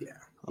 Yeah,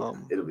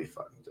 Um, it'll be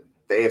fun.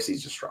 The AFC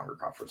is just stronger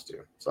conference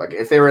too. So like,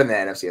 if they were in the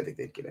NFC, I think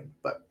they'd get in.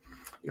 But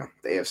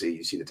the AFC,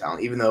 you see the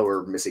talent. Even though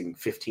we're missing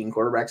 15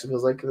 quarterbacks, it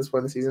feels like at this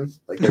point in the season.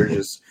 Like, there's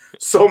just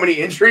so many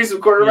injuries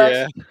with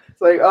quarterbacks. yeah, It's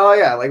like, oh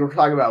yeah, like we're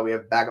talking about, we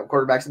have backup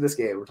quarterbacks in this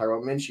game. We're talking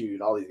about Minshew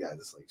and all these guys.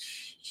 It's like,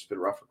 it's just been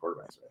rough for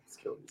quarterbacks, man. It's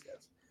killing these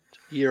guys.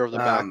 year of the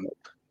backup.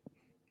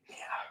 Yeah.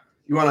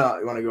 You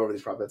wanna go over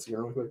these prop bets again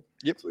real quick?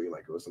 Yep. So we can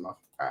list them off.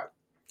 All right.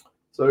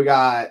 So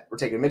we're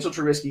taking Mitchell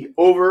Trubisky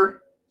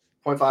over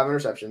 0.5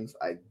 interceptions.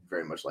 I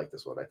very much like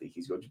this one. I think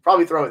he's going to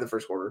probably throw it in the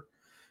first quarter,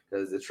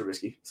 because it's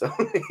Trubisky. So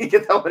you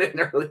get that one in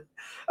early.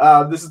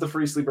 This is the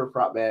free sleeper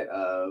prop bet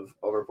of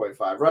over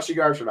 0.5 rushing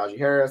yards for Najee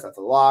Harris. That's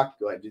a lock.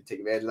 Go ahead and take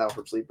advantage of that one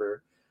for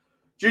sleeper.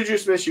 Juju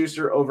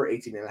Smith-Schuster over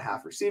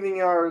 18.5 receiving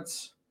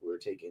yards. We're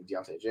taking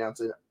Deontay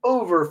Johnson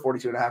over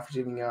 42.5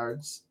 receiving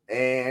yards.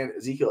 And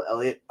Ezekiel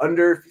Elliott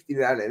under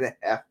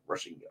 59.5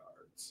 rushing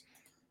yards.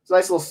 It's a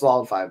nice little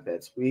solid 5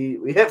 bets. We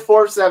hit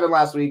 4 of 7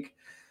 last week.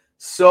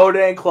 So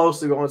dang close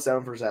to going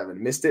 7 for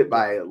 7. Missed it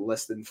by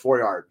less than 4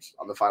 yards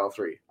on the final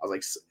 3. I was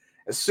like,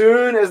 as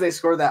soon as they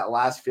scored that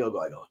last field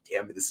goal, I go,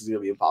 damn it, this is going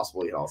to be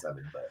impossible to hit all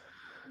 7. But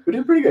we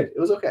did pretty good. It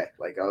was okay.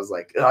 Like, I was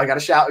like, oh, I got a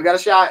shot,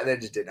 and then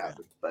it just didn't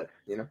happen. But,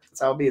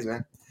 that's how it is,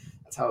 man.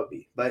 That's how it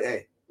be. But,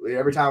 hey,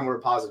 every time we're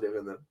positive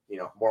in the,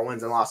 more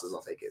wins than losses,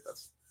 I'll take it.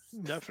 That's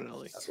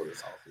what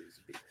it's all needs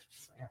to be.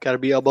 So, yeah. Got to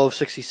be above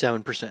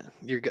 67%.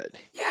 You're good.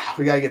 Yeah,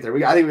 we got to get there.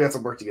 I think we got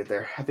some work to get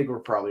there. I think we're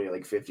probably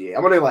like 58.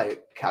 I'm going to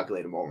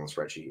calculate them all on the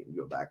spreadsheet and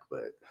go back,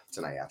 but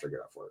tonight after I get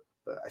off work.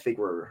 But I think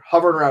we're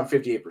hovering around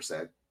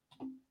 58%.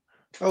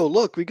 Oh,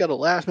 look, we got a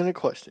last minute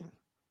question.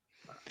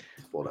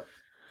 Let's pull it up.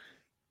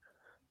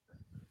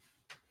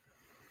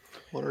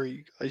 What are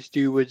you guys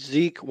do with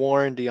Zeke,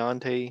 Warren,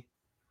 Deontay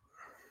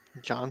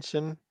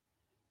Johnson?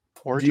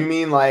 Do you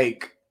mean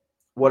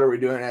what are we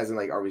doing as in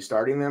are we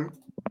starting them?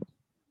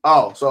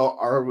 Oh, so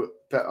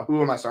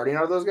who am I starting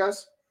out of those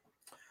guys?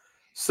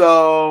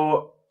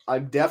 So I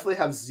definitely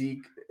have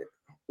Zeke.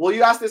 Well,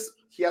 you asked this.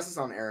 He asked this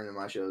on Aaron in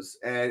my shows.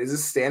 And is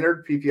this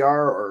standard PPR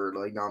or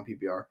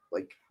non-PPR?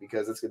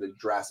 Because it's going to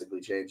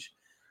drastically change.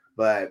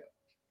 But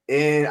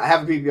I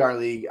have a PPR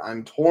league.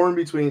 I'm torn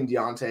between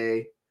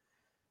Deontay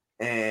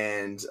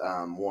and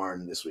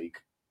Warren this week,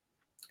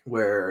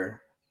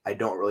 where I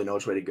don't really know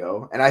which way to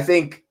go. And I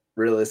think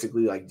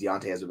realistically,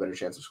 Deontay has a better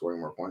chance of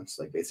scoring more points.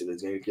 Basically,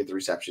 he's going to get the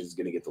receptions, he's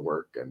going to get the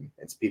work, and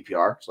it's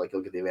PPR. So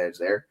he'll get the advantage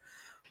there.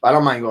 But I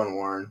don't mind going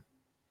Warren.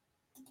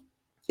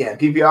 Yeah,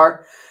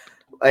 PPR.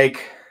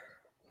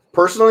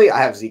 Personally, I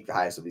have Zeke the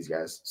highest of these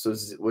guys. So,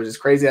 which is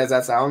crazy as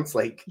that sounds,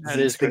 Zeke's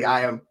the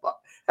guy I'm.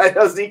 I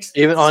know Zeke's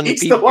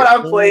the one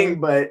I'm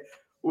playing, but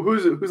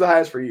who's the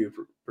highest for you,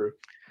 Brew?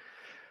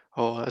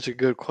 Oh, that's a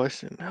good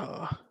question.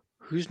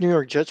 Who's New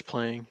York Jets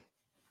playing?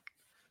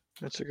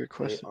 That's a good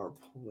question. They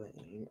are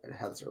playing. I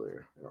had this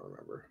earlier. I don't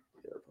remember.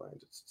 They're playing.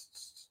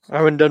 I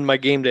haven't done my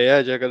game day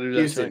edge. I got to do that.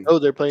 Houston. Oh,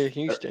 they're playing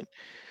Houston.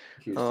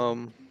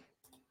 Houston.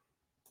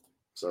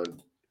 So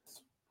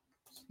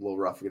little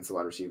rough against the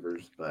wide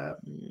receivers, but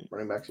Mm,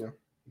 running backs, I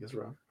guess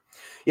rough.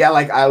 Yeah,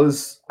 like I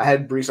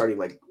had Brees already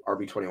like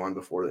RB 21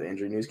 before the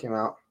injury news came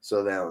out.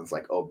 So then it's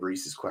like, oh,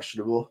 Brees is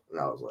questionable, and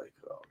I was like,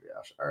 oh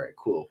gosh, all right,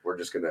 cool. We're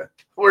just gonna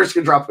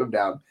drop him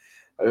down.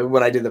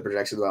 When I did the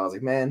projections, I was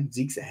like, man,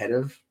 Zeke's ahead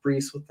of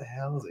Brees. What the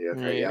hell? I was like,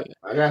 okay, yeah.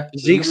 yeah, okay,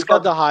 this is gonna Zeke's be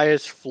got fun. the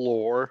highest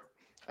floor,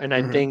 and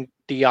I Mm-hmm, think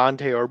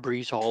Deontay or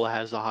Brees Hall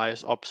has the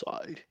highest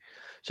upside.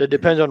 So it mm-hmm.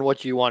 depends on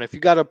what you want. If you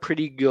got a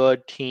pretty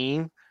good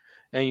team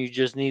and you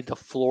just need the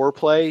floor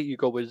play, you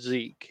go with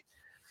Zeke.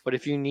 But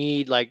if you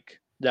need like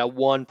that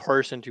one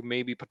person to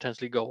maybe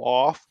potentially go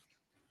off,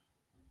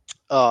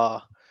 uh,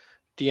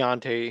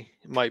 Deontay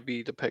might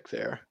be the pick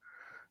there.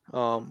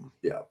 Um,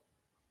 Yeah,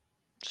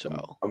 I'm,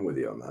 so I'm with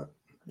you on that.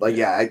 Like,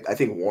 yeah, yeah, I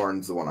think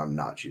Warren's the one I'm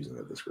not choosing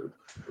of this group.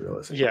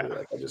 yeah, Realistically,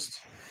 like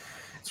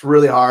it's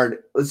really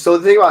hard. So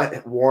the thing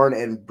about Warren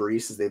and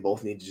Brees is they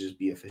both need to just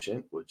be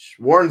efficient, which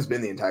Warren's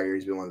been the entire year.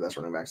 He's been one of the best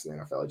running backs in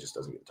the NFL. He just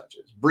doesn't get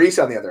touches.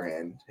 Brees, on the other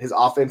hand, his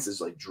offense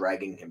is like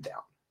dragging him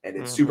down. And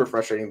it's super hmm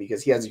frustrating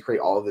because he has to create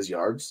all of his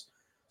yards.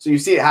 So you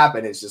see it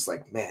happen. It's just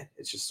like, man,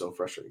 it's just so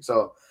frustrating.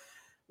 So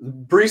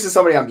Brees is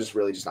somebody I'm just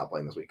really just not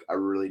playing this week. I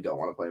really don't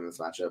want to play him in this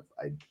matchup.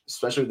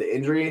 Especially with the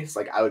injury, it's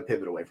like I would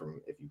pivot away from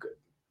him if you could.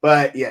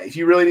 But yeah, if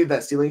you really need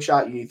that stealing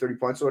shot, you need 30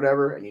 points or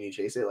whatever, and you need to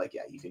chase it, like,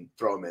 yeah, you can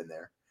throw him in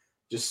there.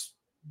 Just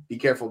be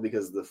careful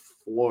because the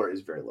floor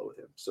is very low with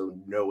him. So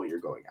know what you're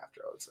going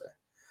after, I would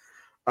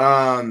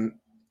say.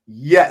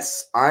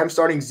 Yes, I'm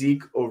starting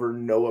Zeke over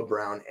Noah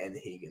Brown and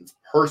Higgins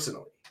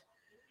personally.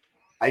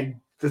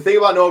 The thing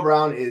about Noah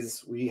Brown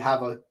is we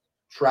have a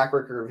track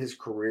record of his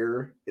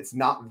career. It's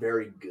not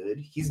very good.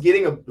 He's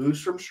getting a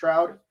boost from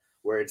Stroud,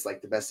 where it's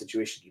like the best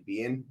situation to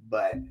be in,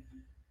 but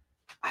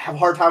I have a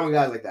hard time with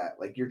guys like that.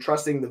 Like you're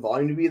trusting the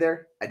volume to be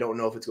there. I don't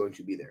know if it's going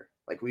to be there.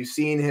 Like we've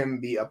seen him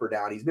be up or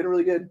down. He's been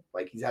really good.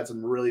 Like he's had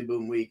some really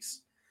boom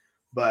weeks.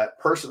 But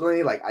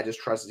personally, like I just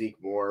trust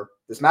Zeke more.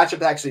 This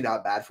matchup's actually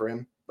not bad for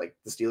him. Like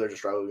the Steelers are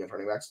struggling against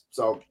running backs.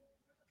 So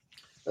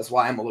that's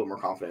why I'm a little more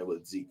confident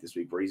with Zeke this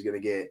week, where he's gonna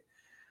get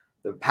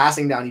the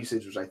passing down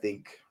usage, which I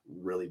think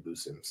really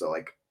boosts him. So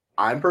like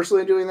I'm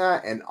personally doing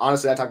that. And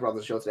honestly, I talked about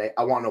the show today.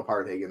 I want no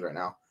part of Higgins right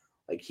now.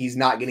 Like he's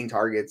not getting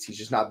targets. He's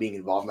just not being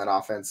involved in that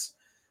offense.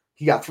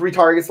 He got 3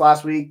 targets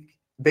last week.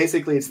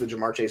 Basically, it's the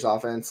Jamar Chase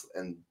offense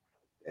and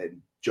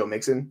Joe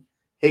Mixon.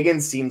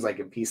 Higgins seems like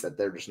a piece that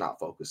they're just not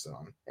focused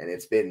on, and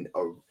he's been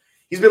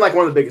like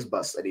one of the biggest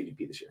busts at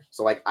ADP this year.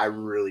 So like I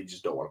really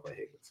just don't want to play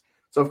Higgins.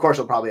 So of course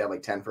he'll probably have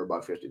like 10 for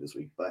 $1.50 this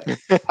week, but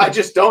I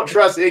just don't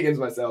trust Higgins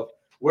myself.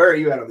 Where are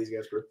you at on these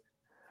guys, bro?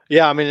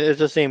 yeah. I mean, it's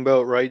the same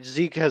boat, right?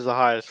 Zeke has the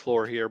highest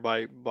floor here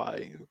by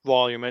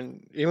volume,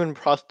 and even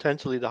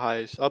potentially the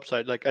highest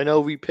upside. Like I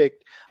know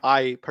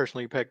I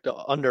personally picked the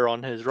under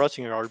on his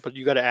rushing yard, but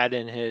you got to add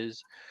in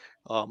his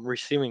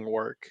receiving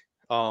work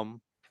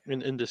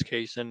in this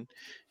case, and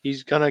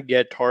he's gonna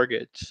get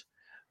targets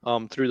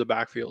through the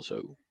backfield.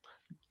 So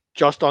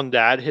just on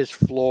that, his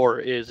floor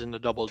is in the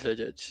double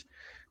digits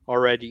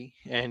already,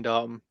 and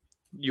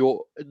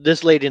you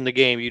this late in the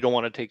game, you don't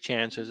want to take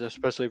chances,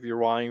 especially if you're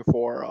vying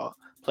for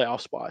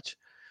playoff spots.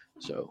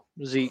 So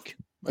Zeke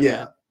Yeah.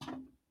 again,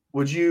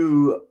 Would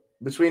you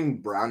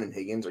between Brown and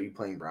Higgins, are you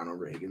playing Brown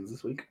over Higgins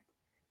this week?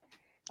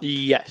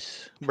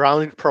 yes,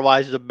 Brown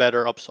provides the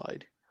better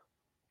upside.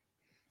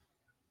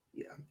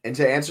 Yeah. And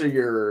to answer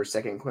your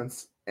second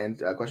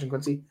question,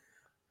 Quincy,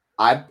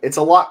 it's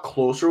a lot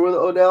closer with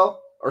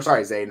Odell, or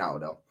sorry, Zay, not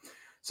Odell.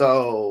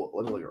 So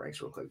let me look at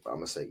ranks real quick. But I'm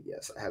gonna say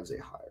yes. I have Zay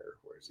higher.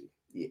 Where is he?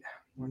 Yeah,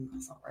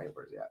 that's not right.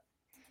 Where's he at?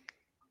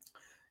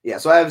 Yeah,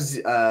 so I have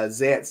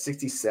Zay at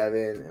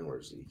 67, and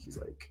where's he? He's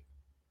like,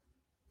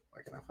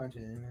 where can I find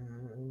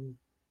him?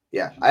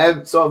 Yeah, I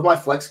have. So of my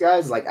flex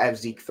guys, like I have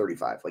Zeke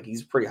 35. Like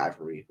he's pretty high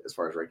for me as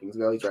far as rankings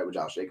go. He's right with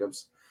Josh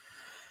Jacobs.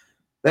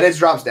 Then it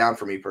drops down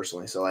for me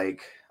personally. So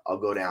like I'll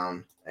go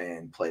down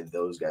and play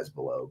those guys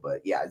below.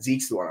 But yeah,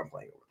 Zeke's the one I'm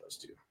playing over those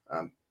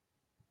two.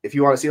 If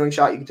you want a ceiling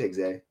shot, you can take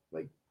Zay.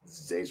 Like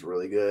Zay's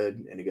really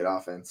good and a good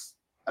offense.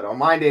 I don't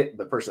mind it,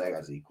 but personally, I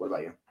got Zeke. What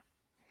about you?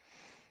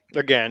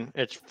 Again,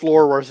 it's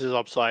floor versus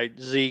upside.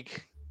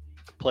 Zeke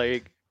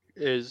play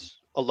is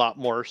a lot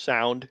more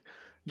sound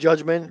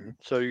judgment. Mhm.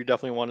 So you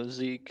definitely want a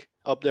Zeke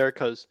up there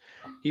because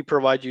he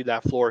provides you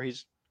that floor.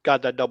 He's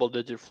got that double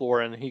digit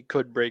floor and he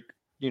could break,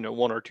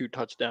 one or two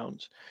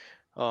touchdowns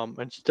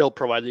and still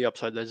provide the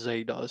upside that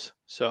Zay does.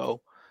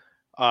 So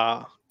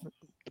uh,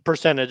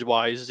 percentage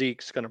wise,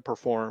 Zeke's going to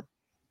perform.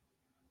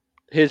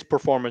 His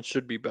performance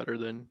should be better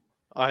than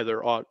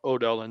either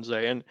Odell and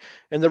Zay. And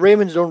the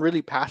Ravens don't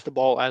really pass the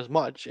ball as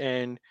much.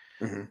 And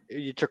Mhm.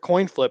 it's a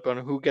coin flip on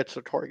who gets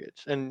the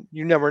targets. And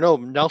you never know.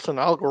 Nelson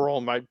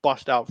Aguilar might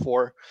bust out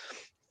for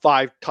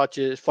 5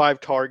 touches,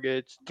 5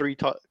 targets, three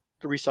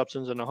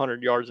substance and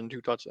 100 yards and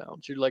 2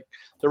 touchdowns. You're like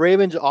the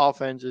Ravens'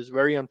 offense is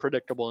very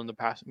unpredictable in the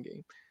passing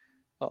game.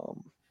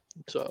 Um,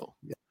 so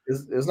Yeah.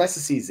 It was nice to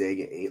see Zay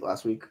get 8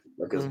 last week.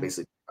 Like it was mhm.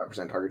 basically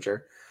 5% target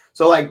share.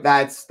 So like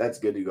that's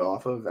good to go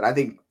off of. And I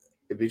think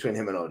between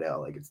him and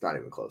Odell, like it's not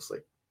even close.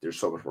 Like there's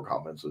so much more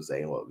confidence with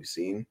Zay and what we've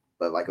seen.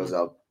 But like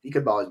Ozell, he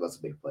could always bust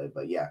a big play.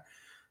 But yeah,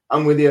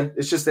 I'm with you.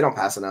 It's just they don't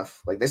pass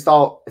enough. Like they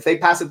stall. If they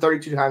pass it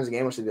 32 times a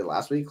game, which they did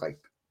last week, like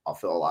I'll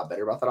feel a lot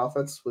better about that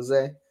offense. Was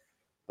they?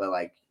 But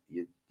like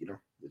you know,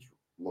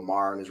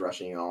 Lamar and his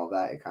rushing and all of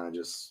that, it kind of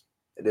just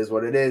it is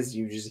what it is.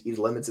 He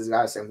limits his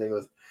guys. Same thing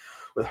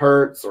with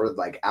Hurts or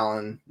like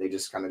Allen. They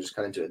just kind of just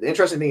cut into it. The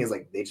interesting thing is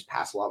like they just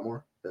pass a lot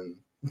more than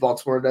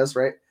Baltimore does,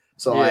 right?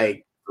 So Yeah.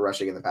 like the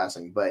rushing and the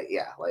passing. But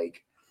yeah,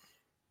 like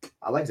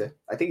I like Zay.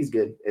 I think he's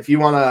good. If you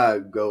want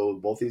to go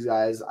both these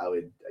guys,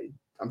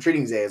 I'm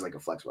treating Zay as like a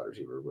flex wide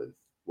receiver with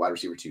wide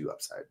receiver 2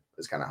 upside.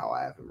 Is kind of how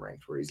I have him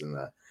ranked, where he's in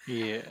the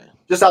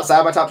just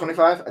outside my top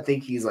 25. I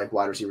think he's like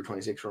wide receiver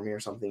 26 for me or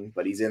something,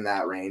 but he's in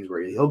that range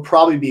where he'll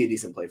probably be a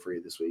decent play for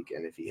you this week.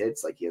 And if he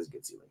hits, like he has a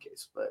good ceiling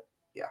case. But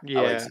yeah,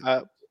 I like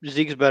Zay.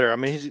 Zeke's better. I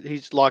mean,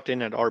 he's locked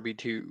in at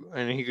RB2,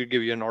 and he could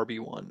give you an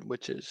RB1,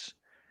 which is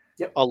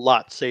a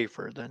lot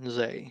safer than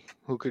Zay,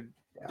 who could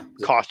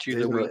cost you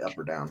Zay's the week. really up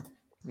or down.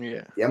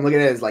 Yeah, I'm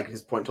looking at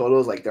his point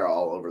totals, like they're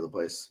all over the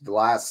place.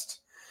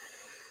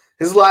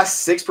 His last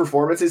 6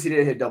 performances, he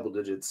didn't hit double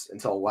digits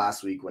until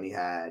last week when he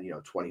had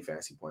 20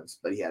 fantasy points,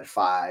 but he had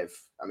 5.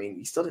 I mean,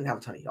 he still didn't have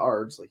a ton of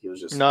yards. Like he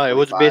was just no, it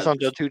was based on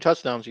the 2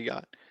 touchdowns he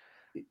got.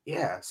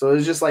 Yeah, so it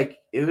was just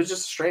a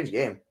strange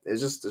game.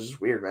 It's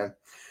just weird, man.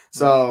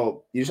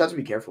 So you just have to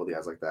be careful with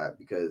guys like that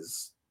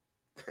because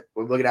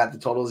we're looking at the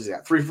totals. He's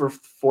got 3 for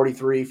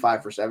 43,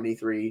 5 for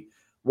 73,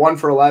 1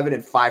 for 11,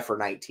 and 5 for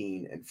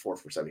 19, and 4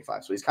 for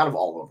 75. So he's kind of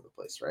all over the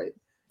place, right?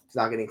 He's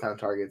not getting ton of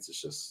targets.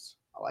 It's just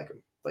I like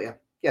him, but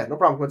yeah, no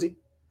problem, Quincy.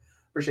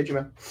 Appreciate you,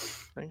 man.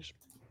 Thanks.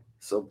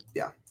 So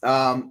yeah,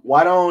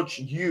 why don't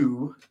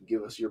you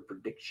give us your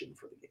prediction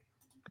for the game?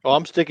 Well,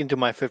 I'm sticking to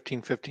my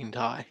 15-15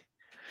 tie.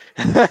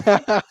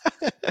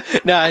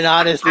 No, and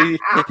honestly,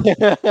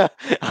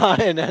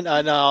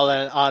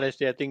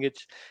 honestly, I think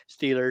it's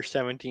Steelers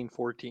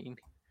 17-14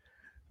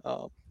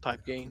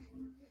 type game.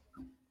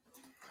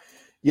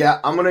 Yeah,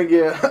 I'm gonna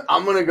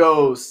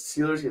go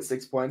Steelers get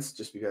 6 points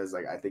just because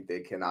like I think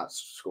they cannot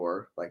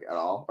score like at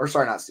all. Or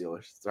sorry, not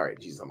Steelers. Sorry,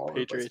 Jesus, I'm all over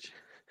the place.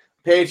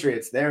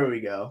 Patriots. There we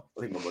go.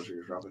 I think my blood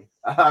sugar's dropping.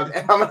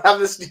 And I'm gonna have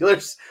the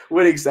Steelers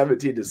winning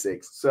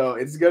 17-6. So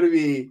it's gonna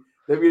be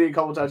them getting a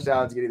couple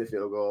touchdowns, getting the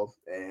field goal,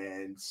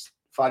 and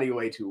finding a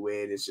way to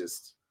win. It's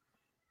just,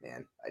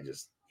 man,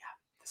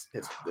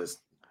 this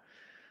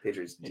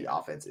Patriots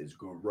offense is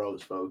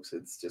gross, folks.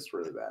 It's just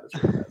really bad.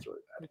 It's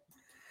really bad.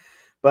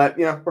 But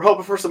we're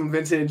hoping for some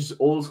vintage,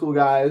 old school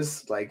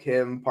guys like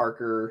him,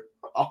 Parker,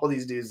 all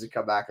these dudes to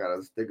come back out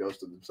of the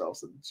ghost of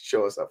themselves and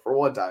show us up for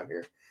one time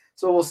here.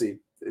 So we'll see.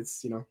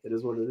 It's it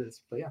is what it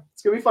is. But yeah,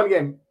 it's gonna be a fun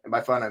game. And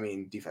by fun I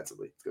mean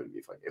defensively. It's gonna be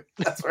a fun game.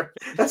 That's where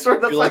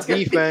the fun's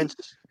gonna defense.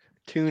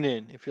 Tune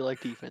in. If you like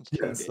defense,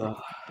 tune in.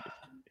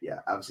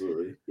 Yeah,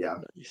 absolutely. Yeah.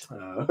 Nice.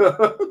 All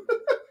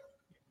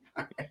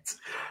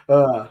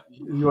right.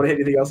 You want to hit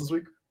anything else this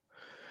week?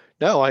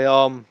 No, I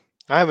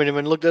haven't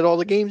even looked at all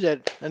the games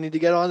yet. I need to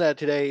get on that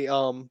today.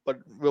 But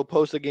we'll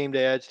post the game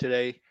day ads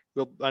today.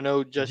 I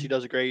know Jesse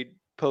does a great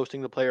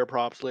posting the player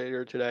props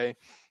later today,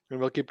 and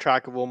we'll keep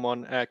track of them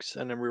on X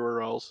and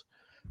everywhere else.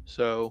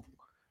 So,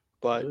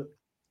 but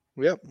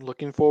yeah,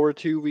 looking forward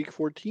to week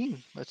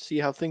 14. Let's see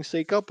how things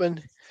shake up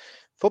in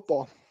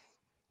football.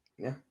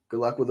 Yeah, good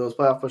luck with those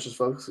playoff pushes,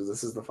 folks, because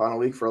this is the final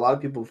week for a lot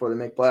of people before they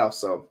make playoffs.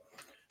 So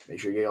make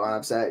sure you get your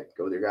lineup set,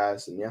 go with your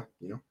guys, and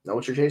know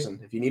what you're chasing.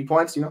 If you need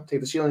points,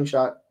 take the shielding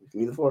shot. If you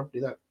need the floor,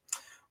 do that.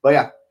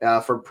 But yeah,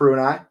 for Prue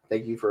and I,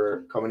 thank you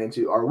for coming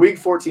into our Week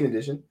 14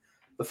 edition,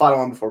 the final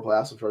one before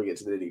playoffs, before we get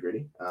to the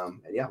nitty-gritty. And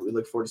yeah, we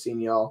look forward to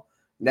seeing y'all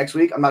next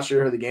week. I'm not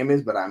sure who the game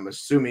is, but I'm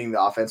assuming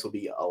the offense will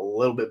be a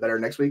little bit better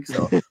next week.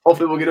 So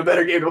hopefully we'll get a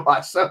better game to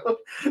watch. So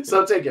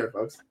take care,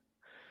 folks.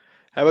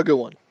 Have a good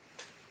one.